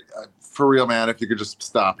 for real, man, if you could just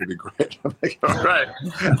stop, it'd be great. I'm like, all right.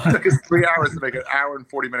 It took us 3 hours to make an hour and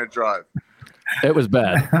 40-minute drive. It was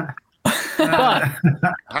bad. But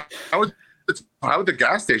how was the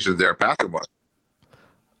gas stations there? Basketball.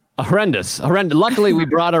 Horrendous. Luckily, we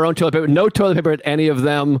brought our own toilet paper. No toilet paper at any of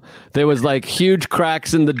them. There was like huge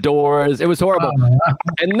cracks in the doors. It was horrible.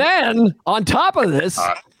 And then on top of this,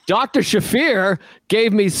 Dr. Shafir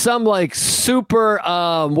gave me some like super,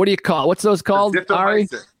 what do you call it? What's those called, Ari?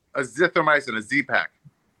 A zithromycin, a Z-Pack.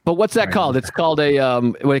 But what's that called? It's called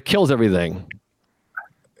when it kills everything.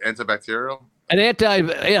 Antibacterial? An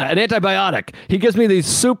antibiotic. He gives me these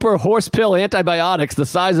super horse pill antibiotics the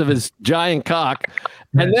size of his giant cock.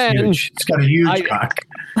 And then huge. It's got a huge cock.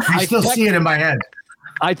 I still see it in my head.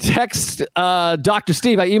 I text Dr.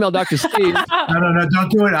 Steve. I emailed Dr. Steve. No,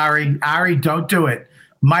 don't do it, Ari. Ari, don't do it.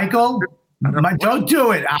 Michael, don't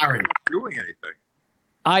do it, Ari. Doing anything.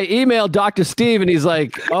 I emailed Dr. Steve and he's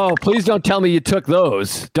like, oh, please don't tell me you took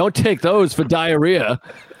those. Don't take those for diarrhea.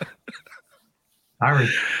 Ari.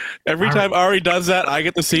 Every time Ari does that, I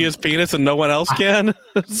get to see his penis and no one else can.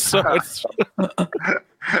 So it's...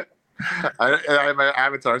 I have my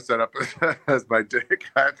avatar set up as my dick.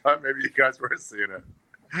 I thought maybe you guys were seeing it.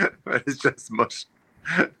 But it's just mush.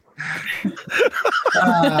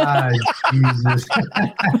 Jesus.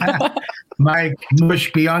 Mike,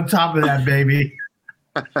 mush, be on top of that, baby.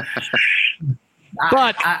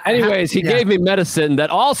 But anyways, he gave me medicine that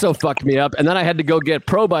also fucked me up. And then I had to go get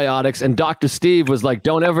probiotics. And Dr. Steve was like,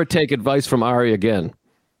 don't ever take advice from Ari again.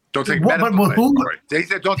 Don't take medical advice. They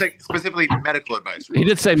said don't take specifically medical advice. He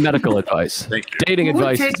did say medical advice. Thank you. Dating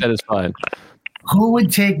advice, he said, is fine. Who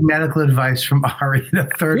would take medical advice from Ari in a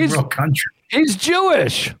third world country? He's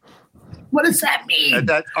Jewish. What does that mean?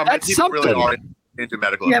 That's something. Really are into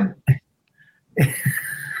medical advice.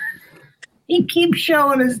 He keeps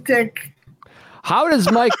showing his dick. How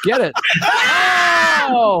does Mike get it?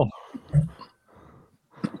 Oh!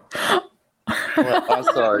 Well, I'm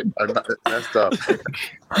sorry. I messed up.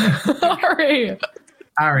 Sorry.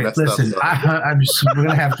 All right, listen. We're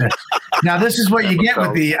gonna have to. Now, this is what you get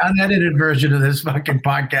with the unedited version of this fucking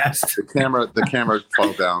podcast. The camera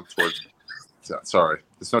fell down towards. Sorry,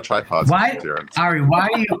 there's no tripods. Why, Ari? Why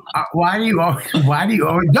do you?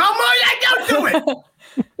 Don't do it,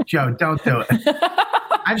 Joe. Don't do it.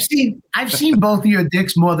 I've seen both of your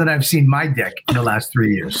dicks more than I've seen my dick in the last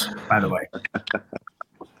 3 years. By the way.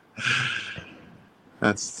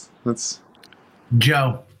 That's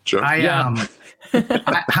Joe. I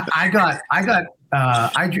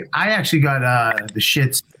actually got the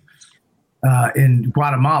shits in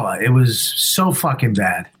Guatemala. It was so fucking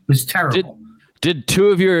bad. It was terrible. Did two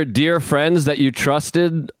of your dear friends that you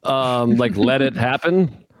trusted let it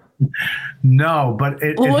happen? No, but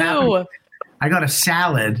it happened. I got a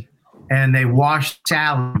salad and they washed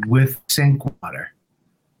salad with sink water.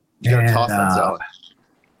 You gotta toss that salad.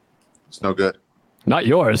 It's no good. Not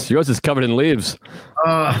yours. Yours is covered in leaves.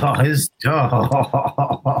 Yeah, it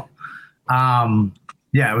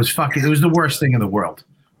was fucking. It was the worst thing in the world.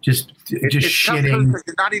 Just shitting.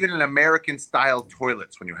 It's not even an American style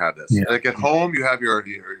toilets when you have this. Yeah. Like at home, you have your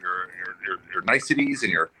niceties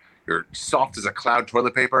and your soft as a cloud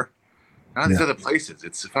toilet paper. Not these other places.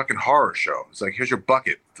 It's a fucking horror show. It's like, here's your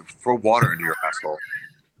bucket. Throw water into your asshole.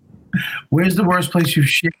 Where's the worst place you've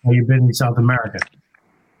shit while you've been in South America?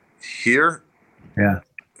 Here? Yeah.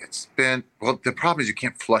 It's been, the problem is you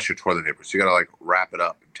can't flush your toilet paper. So you got to wrap it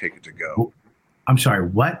up and take it to go. I'm sorry,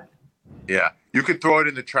 what? Yeah, you could throw it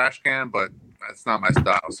in the trash can, but that's not my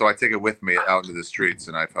style. So I take it with me out into the streets,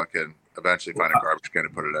 and I fucking eventually find a garbage can to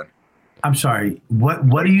put it in. I'm sorry. What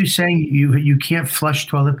are you saying? You can't flush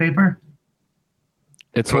toilet paper?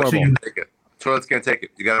 It's Toilets horrible. can't take it. Toilets can't take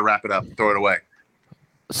it. You got to wrap it up, and throw it away.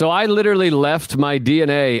 So I literally left my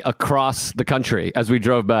DNA across the country as we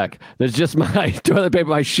drove back. There's just my toilet paper,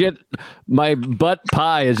 my shit, my butt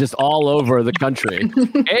pie is just all over the country.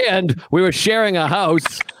 And we were sharing a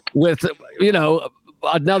house with,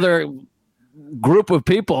 another group of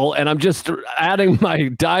people, and I'm just adding my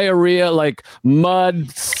diarrhea, like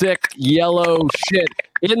mud, sick, yellow shit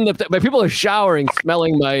in my people are showering,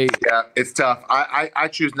 smelling my. Yeah, it's tough. I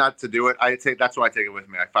choose not to do it. That's why I take it with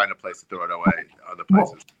me. I find a place to throw it away. Other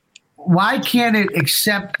places. Why can't it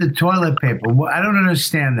accept the toilet paper? I don't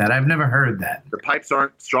understand that. I've never heard that. The pipes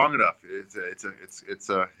aren't strong enough. It's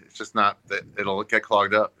just not that it'll get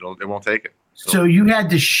clogged up. It won't take it. So you had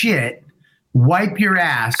to shit, wipe your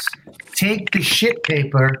ass, take the shit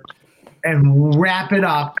paper, and wrap it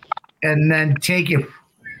up, and then take it.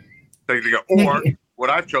 Or what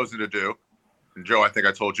I've chosen to do, and Joe, I think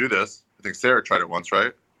I told you this. I think Sarah tried it once,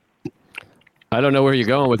 right? I don't know where you're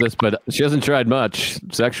going with this, but she hasn't tried much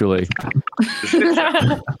sexually.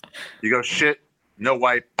 You go shit, no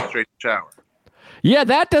wipe, straight to shower. Yeah,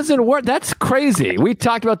 that doesn't work. That's crazy. We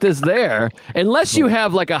talked about this there. Unless you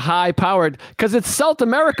have like a high powered, because it's South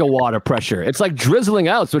America water pressure. It's like drizzling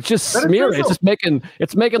out, so it's just smearing. It's just making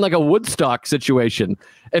like a Woodstock situation.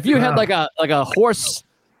 If you had like a horse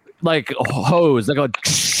like hose, like a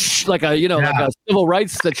like a civil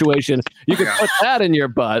rights situation, you could put that in your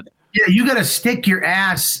butt. Yeah, you got to stick your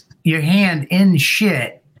hand in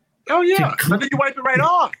shit. Oh yeah, but then you wipe it right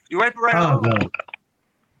off. You wipe it right off. No.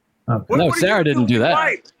 Okay. No, Sarah didn't do that.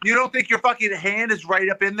 Right. You don't think your fucking hand is right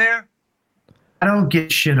up in there? I don't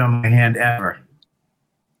get shit on my hand ever.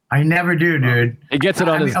 I never do, dude. He gets it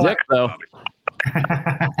on his dick, though.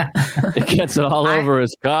 He gets it all over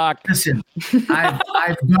his cock. Listen, I've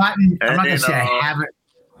gotten. I'm not gonna say I haven't.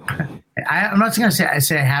 I'm not gonna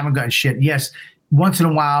say I haven't gotten shit. Yes, once in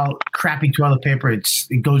a while, crappy toilet paper.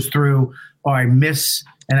 It goes through, or I miss,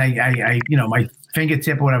 and I my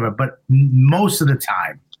fingertip or whatever. But most of the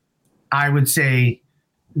time, I would say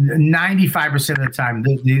 95% of the time,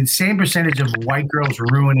 the same percentage of white girls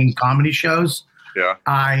ruining comedy shows. Yeah,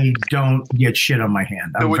 I don't get shit on my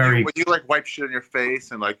hand. So when you like wipe shit on your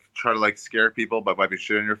face and like try to like scare people by wiping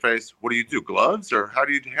shit on your face, what do you do? Gloves, or how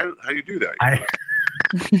do you do that?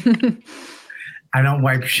 I don't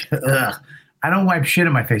wipe shit. I don't wipe shit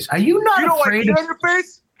on my face. Are you not afraid of shit on your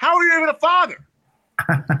face? How are you even a father?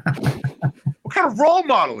 What kind of role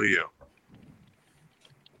model are you?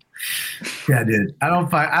 Yeah, dude. I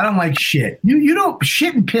don't like shit. You don't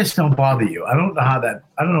shit and piss don't bother you. I don't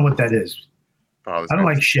know what that is. I don't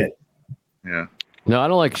like shit. Yeah. No, I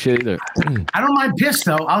don't like shit either. I don't mind piss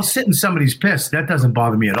though. I'll sit in somebody's piss. That doesn't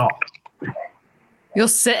bother me at all. You'll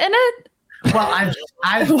sit in it? Well,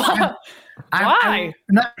 Why?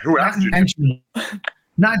 Not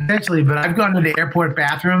intentionally, but I've gone to the airport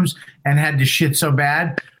bathrooms and had to shit so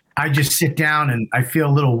bad. I just sit down and I feel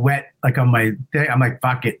a little wet, like on my day. I'm like,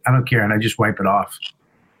 fuck it, I don't care, and I just wipe it off.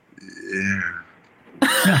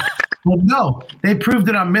 Yeah. Well, no, they proved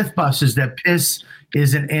it on MythBusters that piss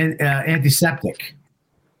is an antiseptic.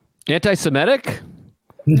 Anti-Semitic?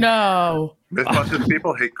 No. MythBusters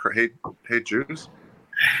people hate Jews.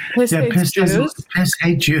 Piss hates Jews? Piss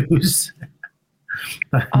hate Jews.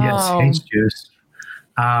 Yes, hates Jews.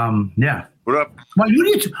 Yeah. What up? Why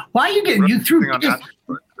are you getting you through? On athlete's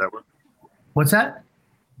foot, does that work? What's that?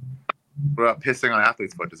 What about pissing on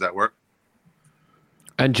athlete's foot? Does that work?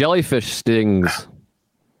 And jellyfish stings.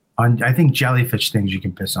 I think jellyfish stings you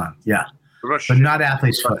can piss on. Yeah. But not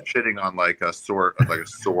athlete's foot. Shitting on like a sore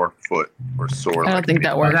foot or sore. I don't think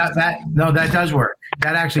that works. That does work.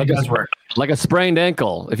 That actually does work. Like a sprained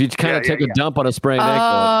ankle. If you kind of take a dump on a sprained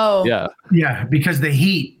ankle. Yeah. Yeah, because the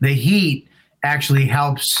heat actually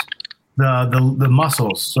helps the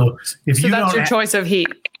muscles. So that's your choice of heat.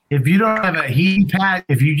 If you don't have a heating pad,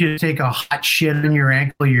 if you just take a hot shit in your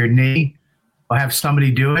ankle or your knee, or have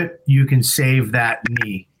somebody do it, you can save that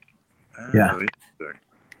knee. Yeah.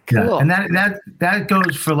 Yeah, cool. and that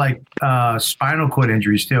goes for like spinal cord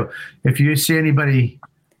injuries too. If you see anybody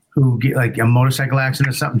who get like a motorcycle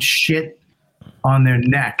accident or something, shit on their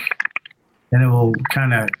neck, then it will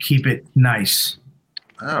kind of keep it nice.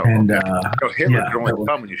 Oh, and Hitler could only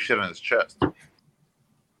come when you shit on his chest.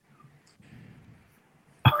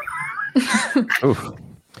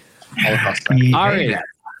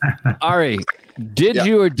 Ari, did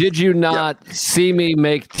you or did you not see me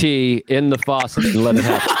make tea in the faucet and let it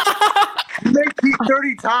happen? Make tea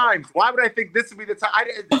 30 times. Why would I think this would be the time?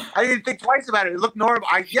 I didn't think twice about it. It looked normal.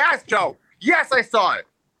 Yes, Joe. Yes, I saw it.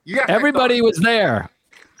 Yes, Everybody was there.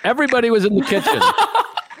 Everybody was in the kitchen.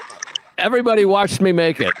 Everybody watched me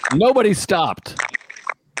make it. Nobody stopped.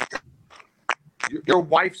 Your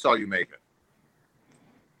wife saw you make it.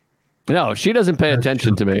 No, she doesn't pay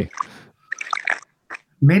attention to me.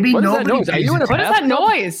 Maybe What is that nobody. noise? Are you in a What is that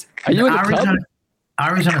noise? Are you in a tub?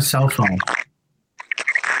 Ari's on a cell phone.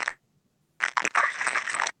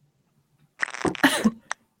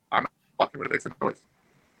 I'm fucking with it. Noise.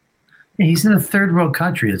 Yeah, he's in a third world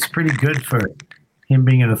country. It's pretty good for him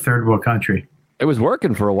being in a third world country. It was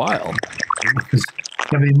working for a while.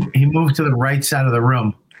 He moved to the right side of the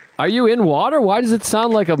room. Are you in water? Why does it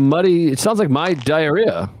sound like a muddy? It sounds like my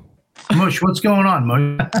diarrhea. Mush, what's going on,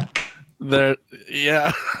 Mush?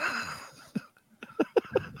 Yeah.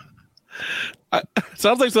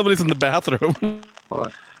 Sounds like somebody's in the bathroom.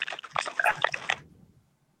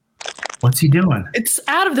 What's he doing? It's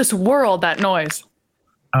out of this world, that noise.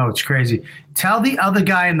 Oh, it's crazy. Tell the other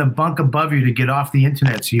guy in the bunk above you to get off the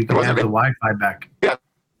internet so you can have the Wi-Fi back. Yeah.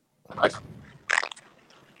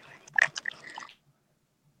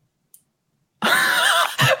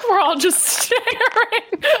 We're all just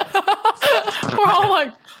staring. We're all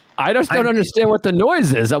like, I just don't understand what the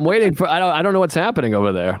noise is. I'm waiting for. I don't know what's happening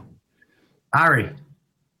over there. Ari.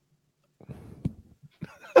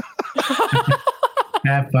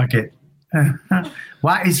 Fuck it.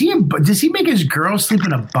 Why is he? Does he make his girl sleep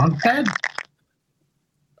in a bunk bed?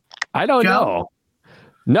 I don't Joe? know.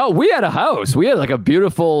 No, we had a house. We had like a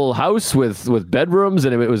beautiful house with bedrooms,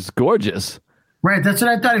 and it was gorgeous. Right, that's what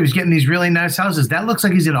I thought. He was getting these really nice houses. That looks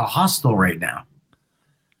like he's in a hostel right now.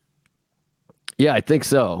 Yeah, I think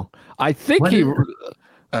so. I think What he is-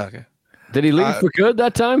 Okay. did he leave for good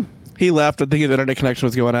that time? He left. I think his internet connection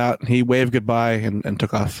was going out. He waved goodbye and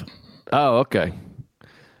took off. Oh, okay.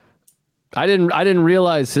 I didn't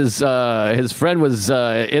realize his friend was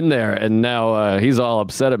in there, and now he's all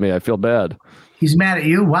upset at me. I feel bad He's mad at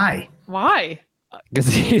you. Why? why? because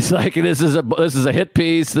he's like, this is a hit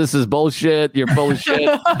piece. This is bullshit. You're full of shit.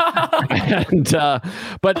 And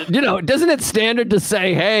but doesn't it standard to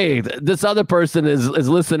say, hey, this other person is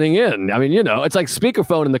listening in? I mean, it's like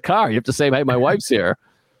speakerphone in the car. You have to say, hey, my wife's here.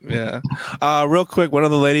 Yeah. Real quick, one of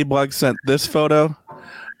the ladybugs sent this photo.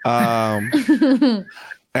 And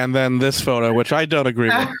then this photo, which I don't agree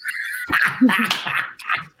with.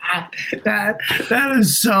 That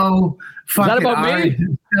is so fucking. that about me? Ari.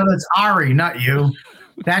 No, that's Ari, not you.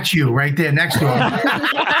 That's you right there next to him.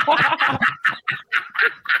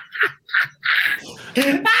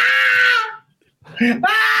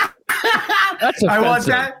 That's I want offensive.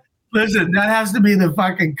 that. Listen, that has to be the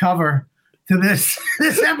fucking cover to this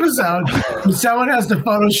episode. Someone has to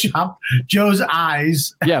Photoshop Joe's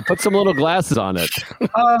eyes. Yeah, put some little glasses on it.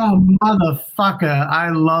 Oh, motherfucker. I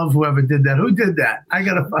love whoever did that. Who did that? I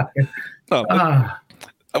gotta fucking.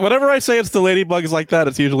 Whenever I say it's the ladybugs like that,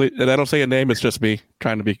 it's usually, and I don't say a name, it's just me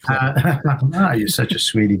trying to be clever. You're such a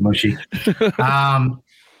sweetie, Mushy.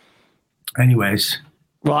 Anyways.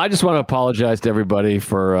 Well, I just want to apologize to everybody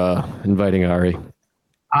for inviting Ari.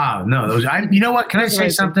 Oh, no. You know what? Can I say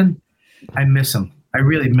something? I miss him. I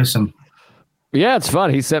really miss him. Yeah, it's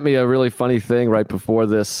fun. He sent me a really funny thing right before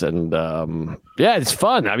this, and yeah, it's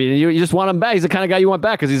fun. I mean, you just want him back. He's the kind of guy you want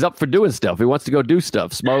back because he's up for doing stuff. He wants to go do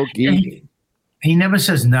stuff, smoke, eat. He never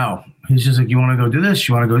says no. He's just like, you want to go do this?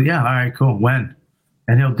 You want to go? Yeah, all right, cool. When?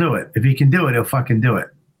 And he'll do it. If he can do it, he'll fucking do it.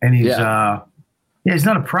 And he's it's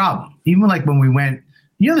not a problem. Even like when we went,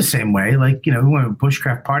 you're the same way. Like, we went with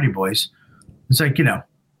Bushcraft Party Boys. It's like, hey, all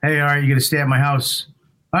right, you're gonna stay at my house.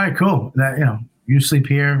 All right, cool. That you sleep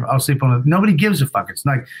here, I'll sleep on the. Nobody gives a fuck. It's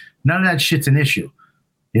like none of that shit's an issue.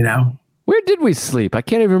 Where did we sleep? I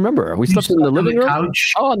can't even remember. We slept in the living room.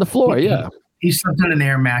 Couch. Oh, on the floor. Yeah. He slept on an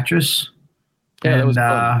air mattress. Yeah, that and was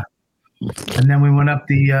fun. And then we went up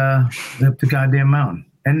the goddamn mountain.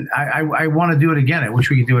 And I want to do it again. I wish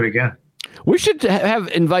we could do it again. We should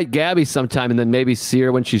invite Gabby sometime and then maybe see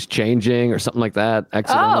her when she's changing or something like that,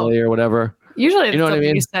 accidentally or whatever. Usually it's what I something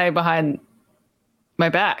mean? you say behind my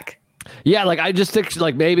back. Yeah, like I just think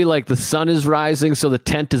like maybe like the sun is rising, so the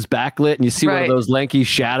tent is backlit, and you see one of Right. those lanky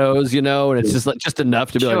shados, and it's just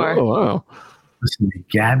enough to be Sure. like, oh, wow. Listen,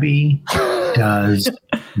 Gabby does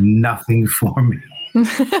nothing for me.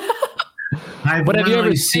 But have you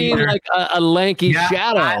ever seen her, like a lanky Yeah,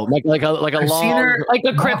 shadow, like a I've long? seen her Like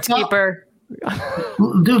a crypt walk up. keeper.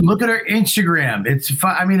 Dude, look at her Instagram. It's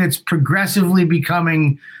it's progressively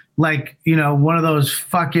becoming like one of those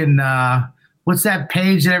fucking what's that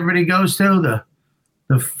page that everybody goes to,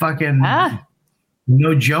 the fucking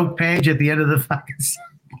no joke page at the end of the fucking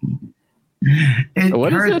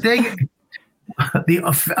What is her it? thing.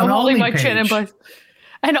 I'm holding my chin in place.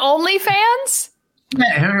 And OnlyFans?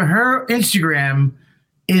 Yeah, her Instagram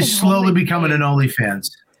is slowly becoming an OnlyFans.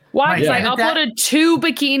 Why? Because Mike, I edit that. uploaded 2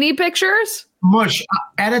 bikini pictures? Mush,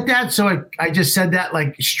 edit that so I just said that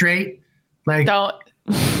like straight, like Don't.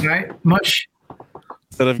 right? Mush,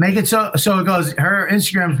 Instead of- make it so it goes. Her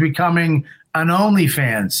Instagram's becoming an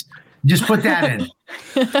OnlyFans. Just put that in.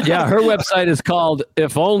 Yeah, her website is called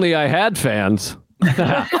If Only I Had Fans.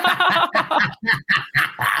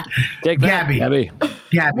 Take that, Gabby.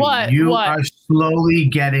 Gabby, What? you What? are slowly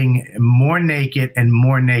getting more naked and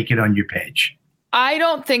more naked on your page. I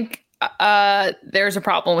don't think there's a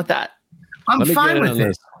problem with that. I'm Let me fine get in with on it.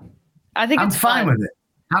 this. I think I'm it's fine fun. with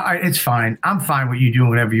it. It's fine. I'm fine with you doing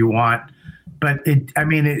whatever you want, but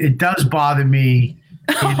it does bother me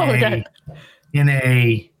Okay. in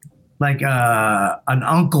a like an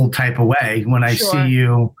uncle type of way when I Sure. see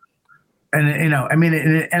you. And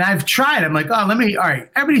and I've tried. I'm like, all right.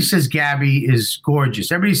 Everybody says Gabby is gorgeous.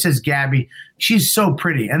 Everybody says Gabby, she's so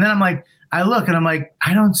pretty. And then I'm like, I look and I'm like,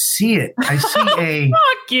 I don't see it. I see a.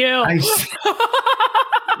 Fuck you. I see,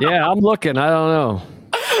 Yeah, I'm looking. I don't know.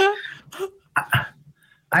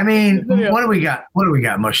 I mean, what do we got? What do we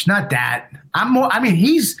got, Mush? Not that. I'm more. I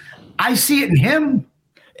mean, I see it in him.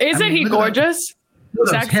 Isn't he look at gorgeous? Look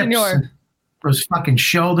at those Zach hips, Senior. those fucking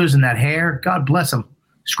shoulders and that hair. God bless him.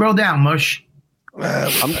 Scroll down, Mush.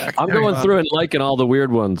 I'm going through and liking all the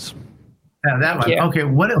weird ones. Yeah, that one. you.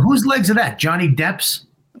 Okay, whose legs are that? Johnny Depp's?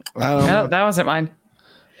 I don't No, know. that wasn't mine.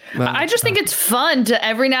 No. I just think it's fun to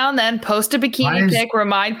every now and then post a bikini pic,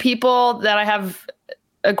 remind people that I have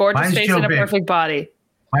a Why gorgeous is face Joe and a big? perfect body.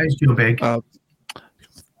 Why is Joe big?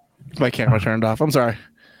 My camera turned off. I'm sorry.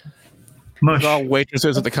 Mush. It's all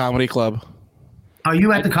waitresses at the comedy club. Are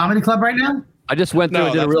you at the comedy club right now? I just went through No,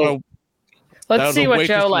 and did a that's real. what that Let's was see a what waitress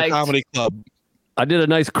Joe at the liked. comedy club. I did a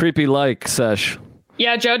nice creepy like sesh.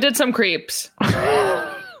 Yeah, Joe did some creeps.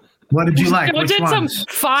 What did you like? Joe Which did ones? some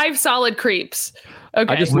 5 solid creeps.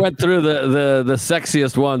 Okay. I just went through the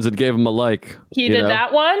sexiest ones and gave them a like. He you did know?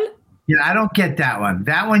 that one. Yeah, I don't get that one.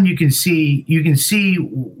 That one you can see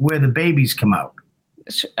where the babies come out.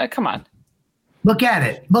 Come on. Look at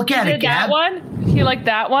it. Look at He it, did that Gab. one. He liked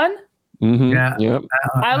that one. Mhm. Yeah. Yep.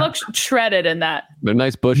 I look shredded in that. They're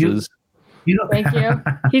nice bushes. You know, Thank you.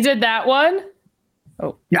 He did that one.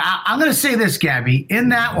 Yeah, I'm going to say this, Gabby. In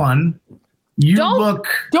that one, you look.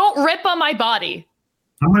 Don't rip on my body.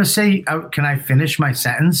 I'm going to say, can I finish my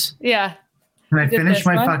sentence? Yeah. Can I Did finish this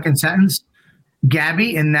my one? fucking sentence?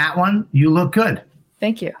 Gabby, in that one, you look good.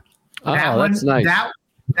 Thank you. Oh, That one, that's nice.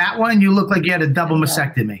 That one, you look like you had a double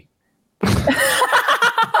mastectomy.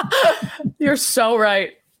 You're so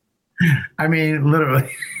right. I mean, literally.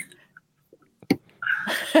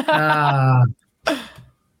 Uh,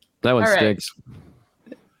 That one All right. stinks.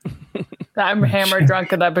 I'm hammered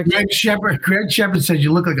drunk at that bikini. Greg Shepard said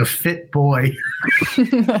you look like a fit boy.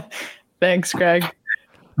 Thanks, Greg. All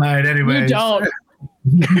right, anyways. You don't.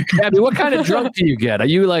 Gabby, what kind of drunk do you get? Are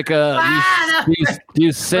you like do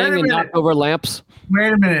you sing and knock over lamps?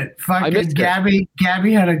 Wait a minute. Fucking missed it.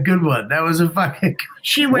 Gabby had a good one. That was a fucking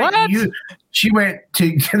she went What? she went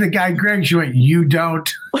to the guy Greg, she went, you don't.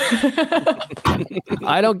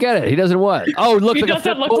 I don't get it. He doesn't what? Oh, look He like a doesn't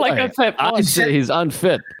fit look boy. like a fit boy. I say he's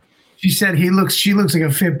unfit. She said she looks like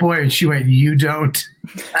a fit boy, and she went, you don't.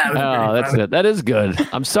 That was Oh, pretty that's funny. it. That is good.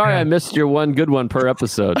 I'm sorry I missed your one good one per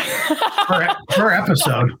episode. Per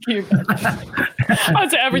episode. I'd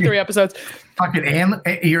say every 3 episodes. Fucking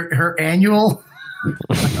her annual.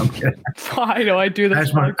 I'm kidding. I know I do this.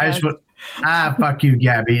 Fuck you,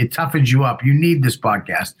 Gabby. It toughens you up. You need this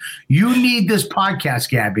podcast. You need this podcast,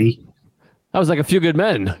 Gabby. That was like A Few Good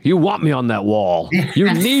Men. You want me on that wall.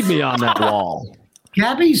 You need me on that wall.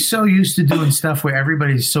 Gabby's so used to doing stuff where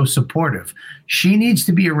everybody's so supportive. She needs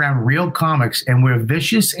to be around real comics, and we're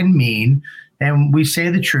vicious and mean, and we say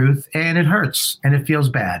the truth, and it hurts, and it feels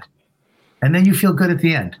bad. And then you feel good at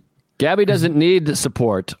the end. Gabby doesn't need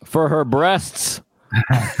support for her breasts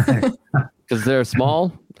because they're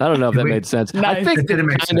small. I don't know if that made sense. I Nice. think It didn't it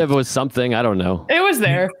make kind of was something. I don't know. It was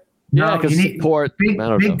there. Yeah, No, because you need- support. I don't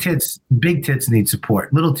know. Big tits need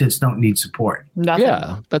support. Little tits don't need support. Nothing.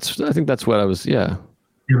 Yeah, I think that's what I was. Yeah.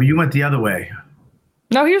 Yeah, but you went the other way.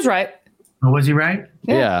 No, he was right. Oh, was he right?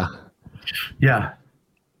 Yeah. Yeah.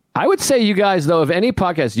 I would say you guys, though, of any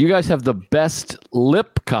podcast, you guys have the best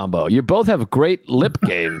lip combo. You both have great lip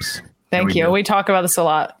games. Thank we you. do. We talk about this a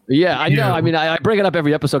lot. Yeah, I know. Yeah. I mean, I bring it up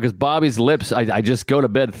every episode because Bobby's lips, I just go to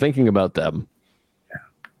bed thinking about them.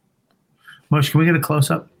 Mush, can we get a close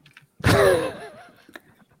up?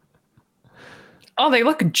 Oh, they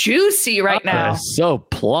look juicy right They're now. so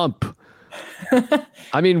plump.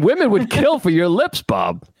 I mean, women would kill for your lips,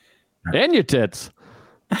 Bob, and your tits.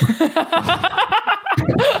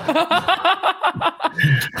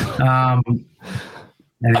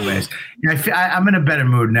 Anyways, I'm in a better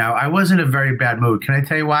mood now. I was in a very bad mood. Can I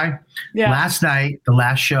tell you why? Yeah. Last night, the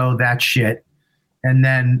last show, that shit. And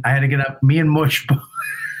then I had to get up. Me and Mush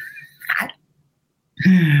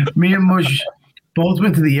both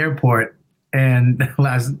went to the airport. And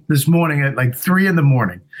this morning at like 3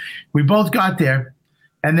 a.m, we both got there.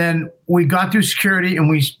 And then we got through security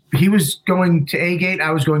and he was going to A gate.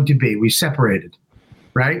 I was going to B. We separated.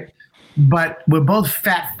 Right. But we're both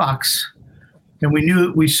fat fucks. And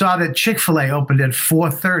we saw that Chick-fil-A opened at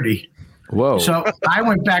 4:30. Whoa. So I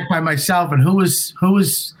went back by myself, and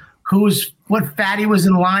what fatty was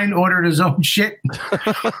in line ordered his own shit.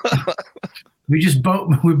 we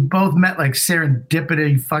both met like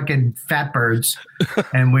serendipity fucking fat birds,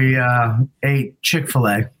 and we ate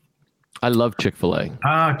Chick-fil-A. I love Chick-fil-A.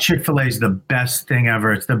 Oh, Chick-fil-A is the best thing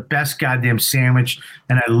ever. It's the best goddamn sandwich,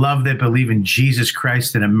 and I love they believe in Jesus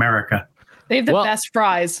Christ in America. They have the best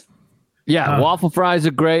fries. Yeah, waffle fries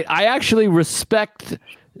are great. I actually respect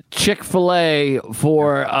Chick-fil-A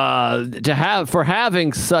for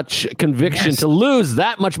having such conviction to lose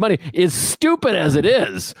that much money. As stupid as it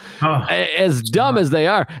is, as dumb as they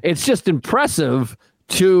are, it's just impressive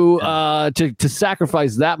to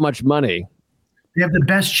sacrifice that much money. They have the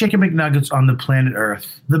best chicken McNuggets on the planet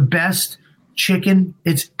Earth. The best chicken.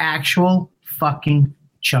 It's actual fucking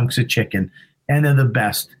chunks of chicken, and they're the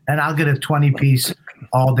best. And I'll get a 20-piece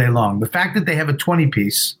all day long. The fact that they have a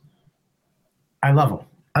 20-piece, I love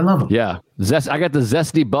them. Yeah. I got the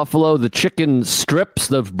zesty buffalo, the chicken strips,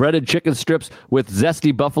 the breaded chicken strips with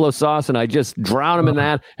zesty buffalo sauce, and I just drown them in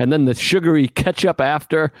that, and then the sugary ketchup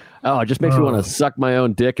after. Oh, it just makes me want to suck my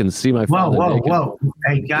own dick and see my father naked. Whoa.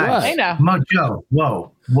 Hey, guys. Hey, now. Mojo.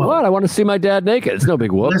 Whoa. What? I want to see my dad naked. It's no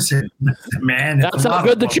big whoop. Listen, man. That's how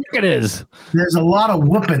good the chicken is. There's a lot of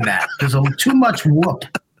whoop in that. There's too much whoop.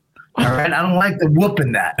 All right, I don't like the whoop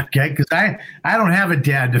in that, okay? Because I don't have a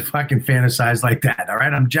dad to fucking fantasize like that, all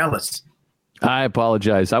right? I'm jealous. I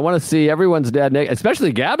apologize. I want to see everyone's dad naked,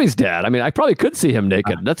 especially Gabby's dad. I mean, I probably could see him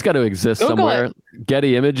naked. That's got to exist somewhere.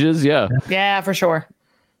 Getty Images, yeah. Yeah, for sure.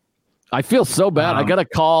 I feel so bad. I got to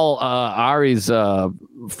call Ari's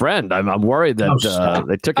friend. I'm worried that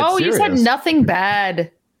they took it serious. Oh, you said nothing bad.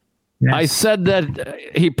 Yes. I said that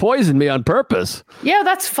he poisoned me on purpose. Yeah,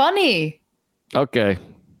 that's funny. Okay.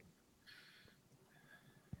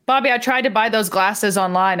 Bobby, I tried to buy those glasses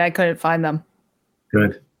online. I couldn't find them.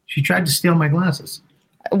 Good. She tried to steal my glasses.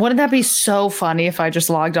 Wouldn't that be so funny if I just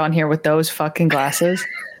logged on here with those fucking glasses?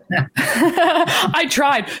 I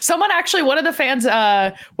tried. One of the fans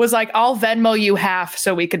was like, I'll Venmo you half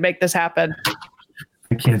so we could make this happen.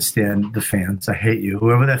 I can't stand the fans. I hate you.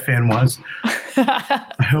 Whoever that fan was.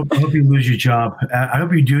 I hope you lose your job. I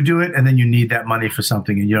hope you do it, and then you need that money for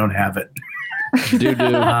something and you don't have it.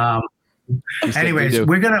 Anyways,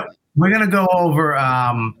 we're gonna go over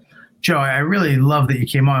Joe. I really love that you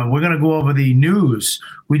came on. We're gonna go over the news.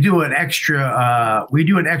 We do an extra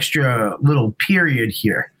little period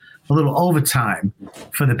here, a little overtime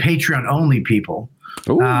for the Patreon only people.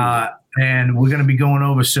 And we're gonna be going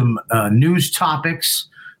over some news topics.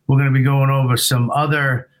 We're gonna be going over some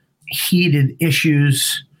other heated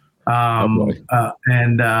issues.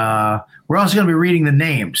 And we're also gonna be reading the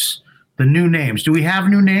names. The new names. Do we have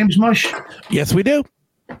new names, Mush? Yes, we do.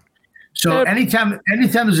 So anytime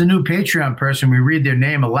there's a new Patreon person, we read their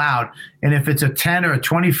name aloud. And if it's a 10 or a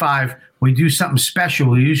 25, we do something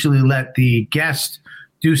special. We usually let the guest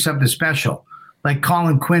do something special. Like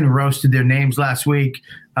Colin Quinn roasted their names last week.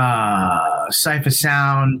 Cypher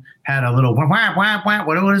Sound had a little wah, wah, wah.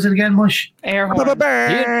 What is it again, Mush? Air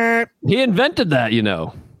horn. He invented that, you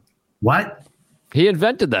know. What? He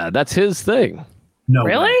invented that. That's his thing. No.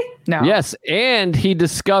 Really? Way. No. Yes, and he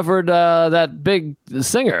discovered that big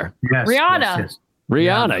singer. Yes, Rihanna. yes.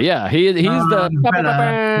 Rihanna, yeah. He's the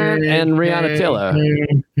and Rihanna Taylor.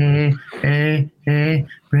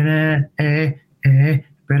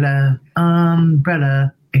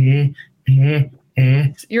 Umbrella.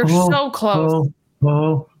 You're so close.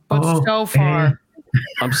 But so far.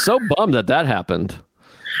 I'm so bummed that happened.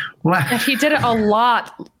 What? He did it a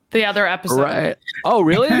lot the other episode. Right. Oh,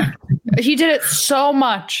 really? He did it so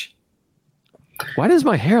much. Why does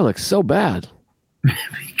my hair look so bad?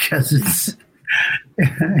 Because it's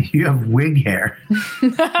you have wig hair.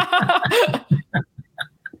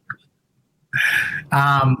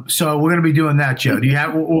 So we're gonna be doing that, Joe. Do you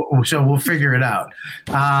have? So we'll figure it out.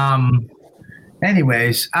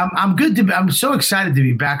 Anyways, I'm so excited to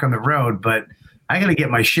be back on the road, but I got to get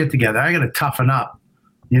my shit together. I got to toughen up.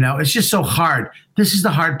 You know, it's just so hard. This is the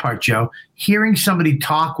hard part, Joe. Hearing somebody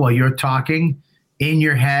talk while you're talking in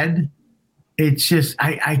your head, it's just,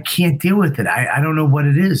 I can't deal with it. I don't know what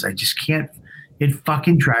it is. I just can't. It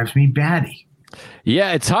fucking drives me batty.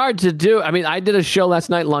 Yeah, it's hard to do. I mean, I did a show last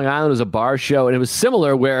night in Long Island. It was a bar show, and it was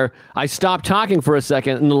similar where I stopped talking for a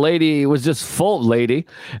second, and the lady was just full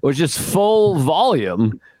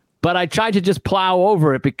volume. But I tried to just plow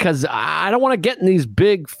over it because I don't want to get in these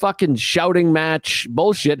big fucking shouting match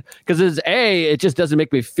bullshit because it just doesn't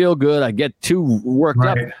make me feel good. I get too worked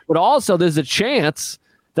up. But also there's a chance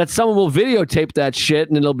that someone will videotape that shit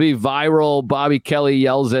and it'll be viral. Bobby Kelly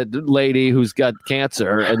yells at lady who's got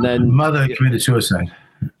cancer and then mother committed suicide.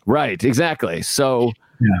 Right, exactly. So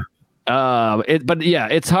yeah.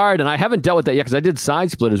 It's hard, and I haven't dealt with that yet because I did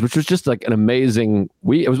Side Splitters, which was just like an amazing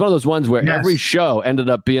week. It was one of those ones where every show ended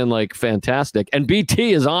up being like fantastic, and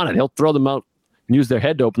BT is on it. He'll throw them out and use their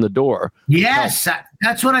head to open the door. Yes,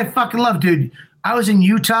 that's what I fucking love, dude. I was in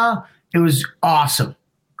Utah. It was awesome.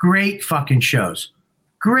 Great fucking shows.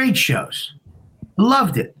 Great shows.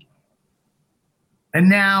 Loved it. And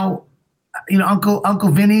now, you know,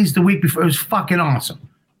 Uncle Vinny's the week before. It was fucking awesome.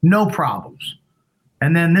 No problems.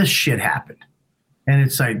 And then this shit happened. And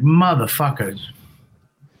it's like, motherfuckers.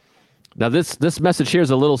 Now this message here is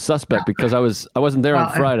a little suspect because I wasn't there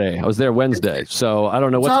on Friday. I was there Wednesday. So I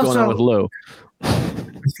don't know what's going on with Lou.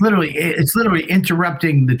 It's literally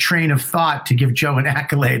interrupting the train of thought to give Joe an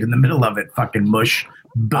accolade in the middle of it. Fucking mush.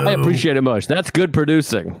 Boo. I appreciate it, mush. That's good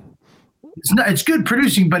producing. It's good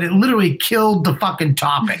producing, but it literally killed the fucking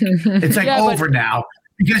topic. It's like over now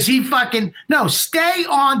because he fucking stay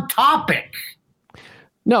on topic.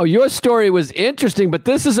 No, your story was interesting, but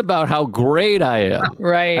this is about how great I am.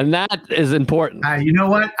 Right. And that is important. You know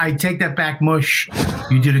what? I take that back, Mush.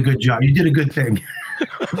 You did a good job. You did a good thing.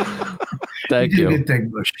 Thank you. You did a good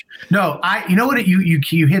thing, Mush. No, you know what?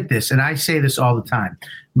 You hit this, and I say this all the time.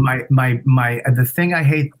 The thing I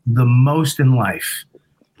hate the most in life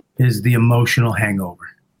is the emotional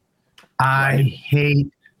hangover. I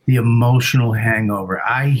hate the emotional hangover.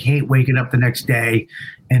 I hate waking up the next day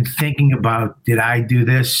and thinking about, did I do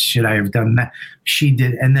this? Should I have done that? She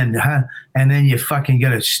did. And then you fucking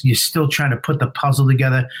you're still trying to put the puzzle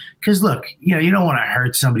together. Cause look, you know, you don't want to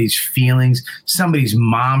hurt somebody's feelings. Somebody's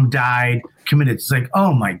mom died, committed. It's like,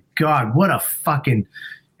 oh my God, what a fucking,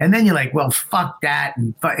 and then you're like, well, fuck that.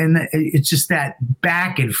 And it's just that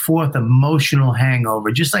back and forth emotional hangover,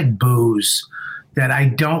 just like booze that I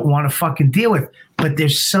don't want to fucking deal with. But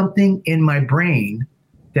there's something in my brain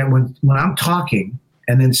that when I'm talking,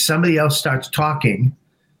 and then somebody else starts talking,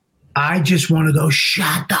 I just want to go,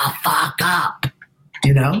 shut the fuck up,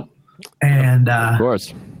 you know? And of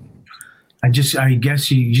course, I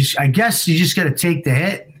guess you just got to take the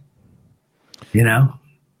hit, you know?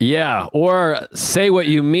 Yeah, or say what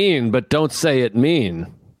you mean, but don't say it mean.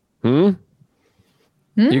 You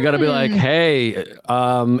got to be like, hey,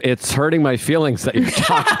 it's hurting my feelings that you're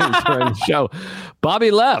talking during the show.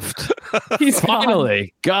 Bobby left. He's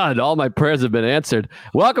finally. God, all my prayers have been answered.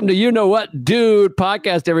 Welcome to You Know What Dude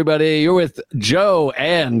podcast, everybody. You're with Joe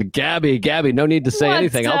and Gabby. Gabby, no need to say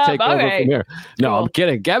anything. I'll take over from here. No, cool. I'm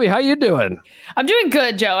kidding. Gabby, how you doing? I'm doing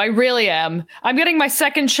good, Joe. I really am. I'm getting my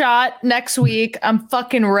second shot next week. I'm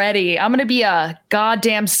fucking ready. I'm going to be a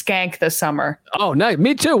goddamn skank this summer. Oh, nice.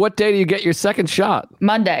 Me too. What day do you get your second shot?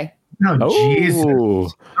 Monday. Oh,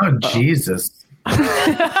 Jesus. Oh, Jesus.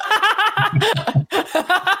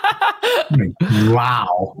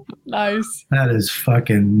 Wow. Nice. That is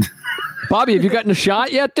fucking... Bobby, have you gotten a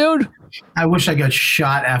shot yet, dude? I wish I got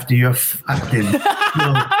shot after your fucking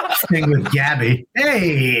little thing with Gabby.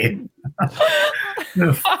 Hey!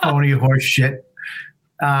 Phony horse shit.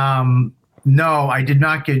 No, I did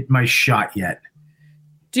not get my shot yet.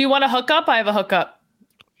 Do you want to hook up? I have a hookup.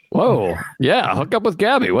 Whoa. Yeah, hook up with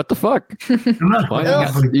Gabby. What the fuck?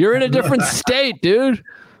 You're in a different state, dude.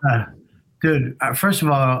 Dude, first of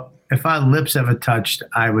all, if our lips ever touched,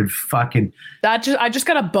 I would fucking... I just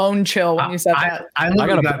got a bone chill when you said that. I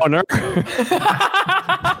got a boner.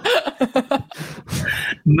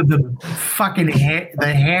 The fucking hair,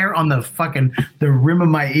 the hair on the fucking... The rim of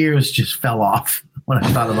my ears just fell off when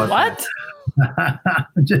I thought about that.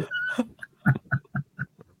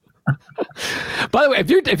 By the way,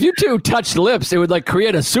 if you two touched lips, it would like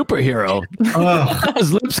create a superhero.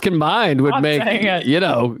 Those lips combined would make, you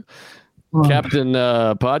know, Captain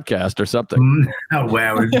Podcast or something. Oh,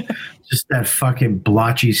 wow. Just that fucking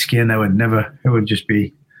blotchy skin. It would just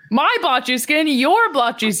be. My blotchy skin, your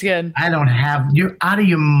blotchy skin. I don't have, you're out of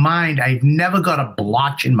your mind. I've never got a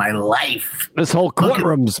blotch in my life. This whole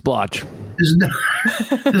courtroom's blotch.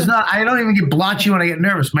 There's not, I don't even get blotchy when I get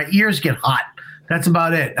nervous. My ears get hot. That's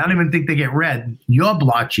about it. I don't even think they get red. You're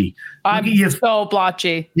blotchy. I'm so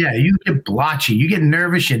blotchy. Yeah, you get blotchy. You get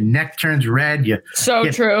nervous. Your neck turns red.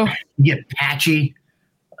 True. You get patchy.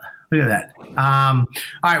 Look at that. All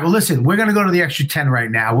right. Well, listen, we're going to go to the extra 10 right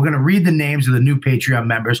now. We're going to read the names of the new Patreon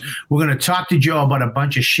members. We're going to talk to Joe about a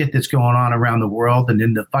bunch of shit that's going on around the world and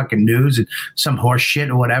in the fucking news and some horse shit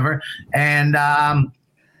or whatever. And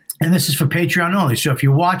this is for Patreon only. So if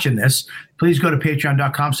you're watching this, please go to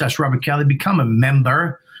patreon.com/Robert Kelly. Become a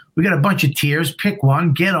member. We got a bunch of tiers. Pick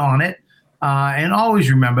one. Get on it. And always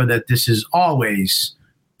remember that this is always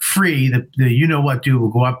free. The You Know What Dude will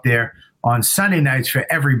go up there on Sunday nights for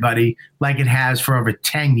everybody like it has for over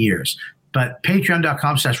 10 years. But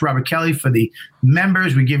patreon.com/Robert Kelly for the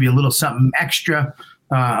members. We give you a little something extra,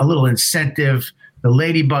 a little incentive. The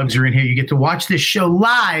ladybugs are in here. You get to watch this show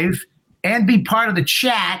live and be part of the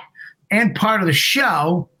chat and part of the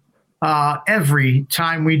show every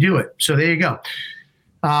time we do it. So there you go.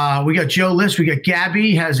 We got Joe List. We got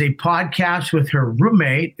Gabby has a podcast with her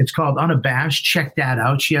roommate. It's called Unabashed. Check that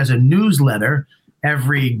out. She has a newsletter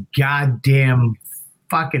every goddamn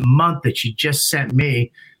fucking month that she just sent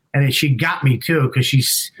me. And then she got me too, because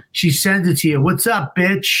she sends it to you. What's up,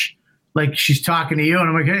 bitch? Like she's talking to you. And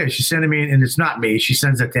I'm like, hey, she's sending me, and it's not me. She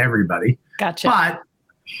sends it to everybody. Gotcha. But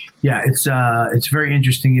yeah, it's very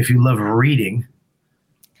interesting if you love reading.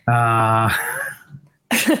 But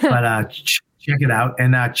check it out.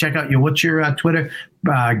 And check out what's your Twitter?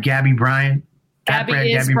 Gabby Bryan.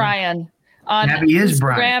 Gabby is Bryan. On Gabby is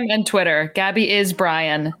Instagram Bryan. and Twitter. Gabby is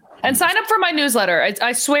Bryan. And sign up for my newsletter.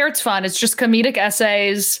 I swear it's fun. It's just comedic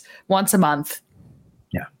essays once a month.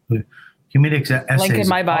 Yeah. Comedic essays. Link in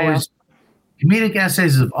my bio. Comedic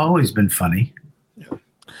essays have always been funny.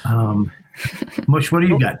 Mush, what do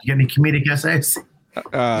you got? You got any comedic essays?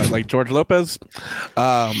 Like George Lopez.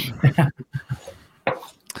 Follow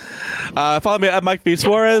me at Mike B.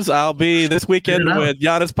 Suarez. I'll be this weekend with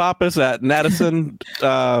Giannis Pappas at Madison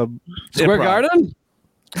Square Garden?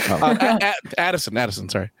 Addison,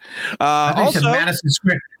 sorry. I thought you said Madison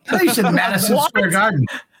Square. I thought you said Madison Square Garden.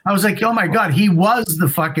 I was like, oh my God, he was the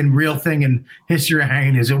fucking real thing in History of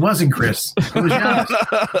Hanging Is. It wasn't Chris. It was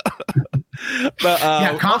Giannis. But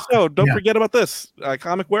also, don't forget about this.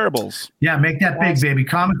 Comic wearables. Yeah, make that big, baby.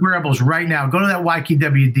 Comic wearables right now. Go to that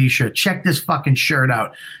YKWD shirt. Check this fucking shirt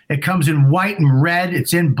out. It comes in white and red.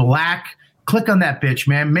 It's in black. Click on that bitch,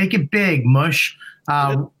 man. Make it big, Mush.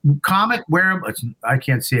 Comic wearables. I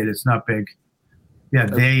can't see it. It's not big. Yeah,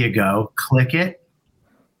 there you go. Click it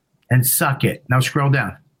and suck it. Now scroll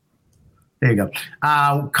down. There you go.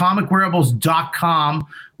 Comicwearables.com.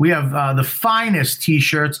 We have the finest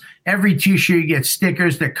T-shirts. Every T-shirt you get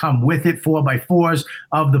stickers that come with it, 4x4s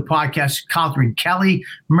of the podcast. Catherine Kelly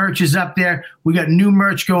merch is up there. We got new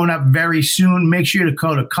merch going up very soon. Make sure to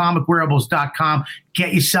go to comicwearables.com.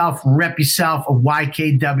 Get yourself, rep yourself a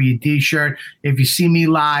YKWD shirt. If you see me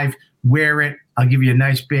live, wear it. I'll give you a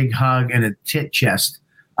nice big hug and a tit chest.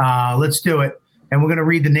 Let's do it. And we're going to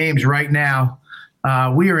read the names right now.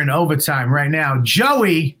 We are in overtime right now.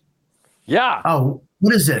 Joey. Yeah. Oh,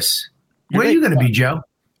 what is this? Where are you going to be, Joe?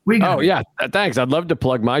 Yeah. Thanks. I'd love to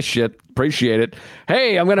plug my shit. Appreciate it.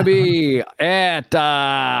 Hey, I'm going to be at,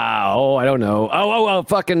 I don't know.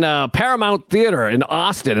 Fucking Paramount Theater in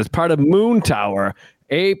Austin as part of Moon Tower.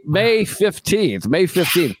 May 15th. May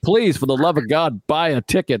 15th. Please, for the love of God, buy a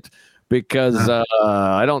ticket because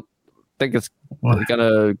I don't think it's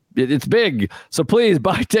it's big, so please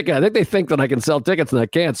buy a ticket. I think that I can sell tickets and I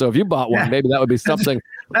can't, so if you bought one, maybe that would be something.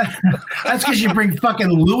 That's because you bring fucking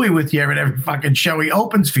Louis with you at every fucking show. He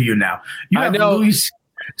opens for you now. I know.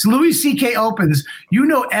 Louis C.K. opens. You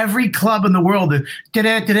know every club in the world.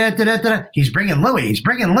 He's bringing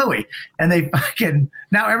Louis. And they fucking,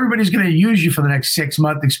 now everybody's going to use you for the next 6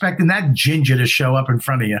 months, expecting that ginger to show up in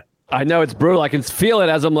front of you. I know, it's brutal. I can feel it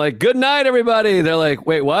as I'm like, good night, everybody. They're like,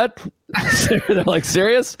 wait, what? They're like,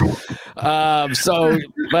 serious?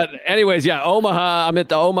 But anyways, yeah, Omaha. I'm at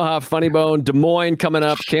the Omaha Funny Bone, Des Moines coming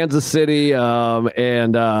up, Kansas City,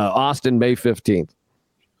 and Austin, May 15th.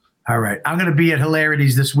 All right. I'm going to be at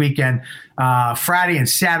Hilarities this weekend, Friday and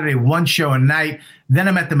Saturday, one show a night. Then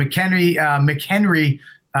I'm at the McHenry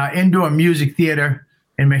Indoor Music Theater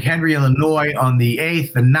in McHenry, Illinois on the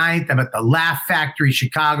 8th, the 9th. I'm at the Laugh Factory,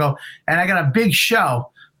 Chicago. And I got a big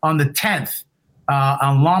show on the 10th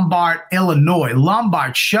on Lombard, Illinois.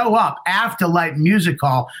 Lombard, show up, Afterlife Music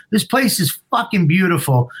Hall. This place is fucking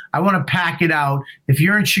beautiful. I want to pack it out. If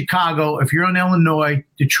you're in Chicago, if you're in Illinois,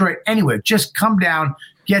 Detroit, anywhere, just come down,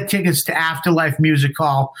 get tickets to Afterlife Music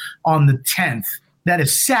Hall on the 10th. That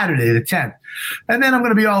is Saturday the 10th. And then I'm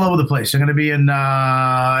going to be all over the place. I'm going to be in,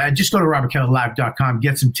 just go to robertkellylive.com,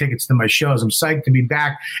 get some tickets to my shows. I'm psyched to be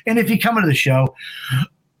back. And if you come into the show,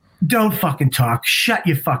 don't fucking talk. Shut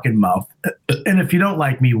your fucking mouth. And if you don't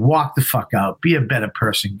like me, walk the fuck out. Be a better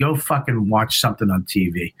person. Go fucking watch something on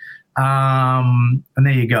TV. And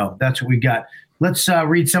there you go. That's what we got. Let's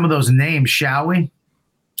read some of those names, shall we?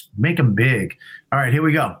 Make them big. All right, here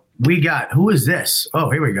we go. We got, who is this?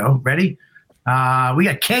 Oh, here we go. Ready? We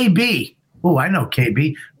got KB. Oh, I know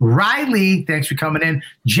KB. Riley, thanks for coming in.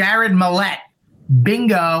 Jared Millette.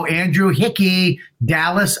 Bingo. Andrew Hickey.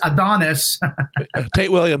 Dallas Adonis.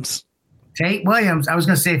 Tate Williams. Tate Williams. I was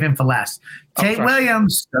going to save him for last. Tate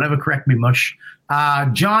Williams. Don't ever correct me, mush.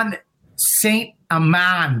 John St.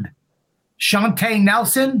 Amand. Shantae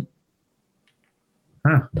Nelson.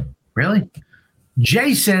 Huh. Really?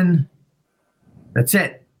 Jason. That's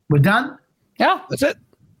it. We're done? Yeah. That's it.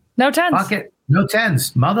 No 10s. Fuck it. No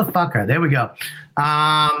 10s. Motherfucker. There we go.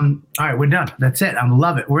 All right, we're done. That's it. I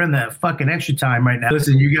love it. We're in the fucking extra time right now.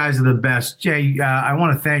 Listen, you guys are the best. Jay, I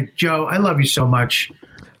want to thank Joe. I love you so much.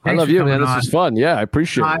 I love you, man. This is fun. Yeah, I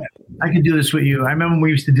appreciate it. I can do this with you. I remember we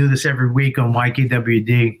used to do this every week on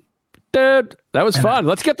YKWd. Dude, that was fun.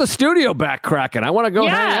 Let's get the studio back cracking. I want to go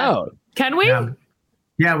hang out. Can we?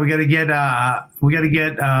 Yeah, we got to get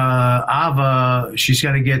Ava. She's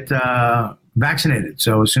got to get vaccinated.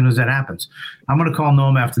 So as soon as that happens, I'm going to call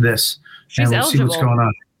Norm after this. She's and we'll eligible. see what's going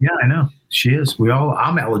on. Yeah, I know. She is.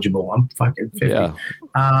 I'm eligible. I'm fucking 50. Yeah.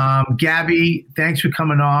 Gabby, thanks for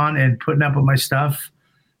coming on and putting up with my stuff.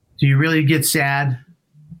 Do you really get sad?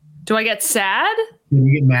 Do I get sad? Do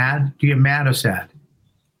you get mad? Do you get mad or sad?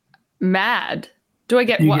 Mad. Do I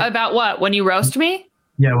get, about what? When you roast me?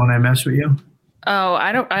 Yeah, when I mess with you. Oh,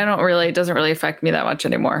 I don't really, it doesn't really affect me that much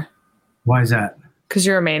anymore. Why is that? Because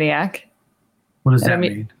you're a maniac. What does that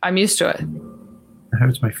mean? I'm used to it. It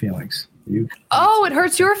hurts my feelings. It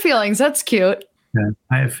hurts your feelings. That's cute. Yeah,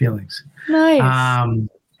 I have feelings. Nice.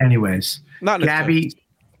 Anyways, Not Gabby,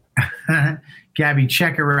 Gabby,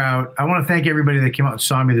 check her out. I want to thank everybody that came out and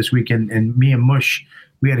saw me this weekend. And me and Mush,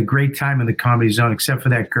 we had a great time in the Comedy Zone, except for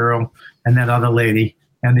that girl and that other lady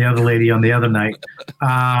and the other lady on the other night,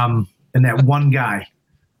 and that one guy.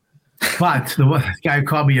 But the one guy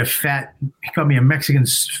called me he called me a Mexican.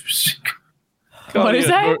 What is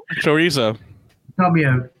that? Chorizo. He called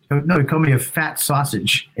me a fat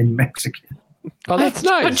sausage in Mexican. Oh, that's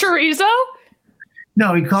nice. A chorizo?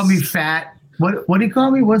 No, he called me fat. What did he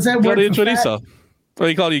call me? What's that word? Chorizo. What do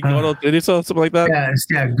you call it? Gordo chorizo, something like that?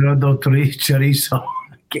 Yeah, gordo chorizo. I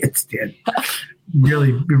can't stand it.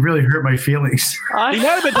 It really hurt my feelings. He might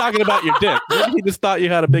have been talking about your dick. Maybe he just thought you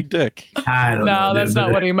had a big dick. I don't know. No, that's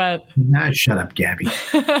not what he meant. Nah, shut up, Gabby.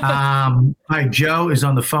 All right, Joe is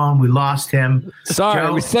on the phone. We lost him. Sorry,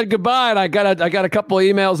 Joe, we said goodbye, and I got a couple of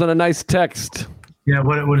emails and a nice text. Yeah,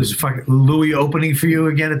 what is fucking Louis opening for you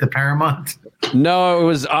again at the Paramount? No, it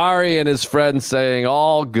was Ari and his friend saying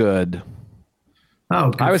all good.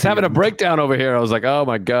 Oh, good I was for having you. a breakdown over here. I was like, oh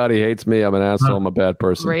my God, he hates me. I'm an asshole. I'm a bad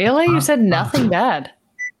person. Really? You said nothing bad.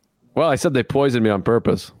 Well, I said they poisoned me on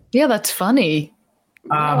purpose. Yeah, that's funny.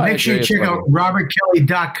 Make sure you check out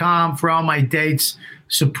robertkelly.com for all my dates.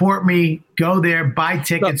 Support me. Go there. Buy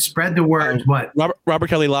tickets. Spread the word. What?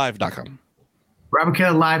 RobertKellyLive.com.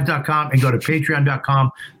 robertkellylive.com and go to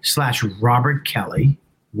patreon.com/robertkelly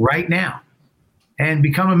right now and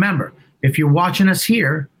become a member. If you're watching us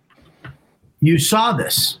here, you saw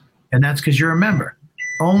this, and that's because you're a member.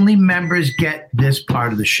 Only members get this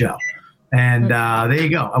part of the show. And there you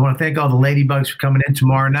go. I want to thank all the ladybugs for coming in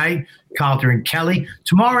tomorrow night, Calter and Kelly.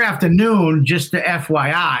 Tomorrow afternoon, just the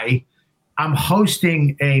FYI, I'm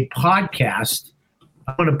hosting a podcast.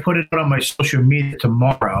 I'm going to put it on my social media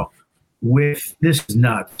tomorrow with, this is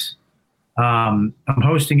nuts. I'm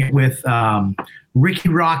hosting it with Ricky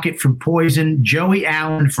Rocket from Poison, Joey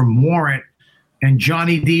Allen from Warrant, and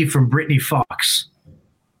Johnny D from Brittany Fox.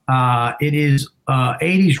 It is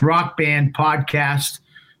 80s rock band podcast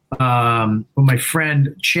with my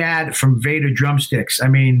friend Chad from Vader Drumsticks. I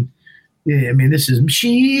mean, this is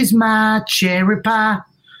She's My Cherry Pie.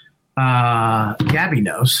 Gabby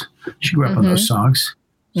knows. She grew up on those songs.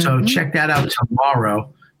 So check that out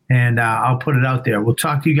tomorrow, and I'll put it out there. We'll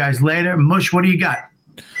talk to you guys later. Mush, what do you got?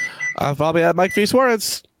 I'll probably at Mike V.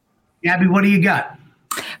 Suarez. Gabby, what do you got?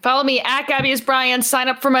 Follow me at Gabby is Brian. Sign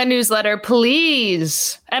up for my newsletter,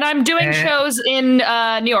 please. And I'm doing shows in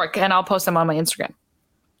New York, and I'll post them on my Instagram.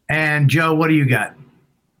 And Joe, what do you got?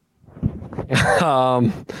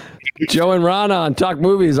 Joe and Rana on Talk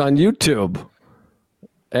Movies on YouTube.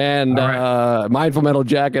 And Mindful Metal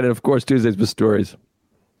Jacket, and of course, Tuesdays with Stories.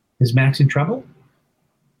 Is Max in trouble?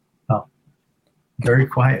 Oh. Very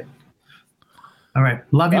quiet. All right.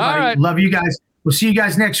 Love you, All buddy. right. Love you guys. We'll see you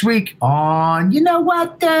guys next week on You Know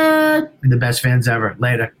What? The best fans ever.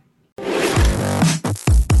 Later.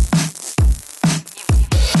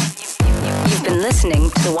 You've been listening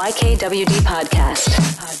to the YKWD podcast.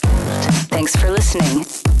 Thanks for listening.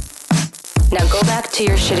 Now go back to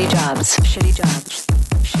your shitty jobs.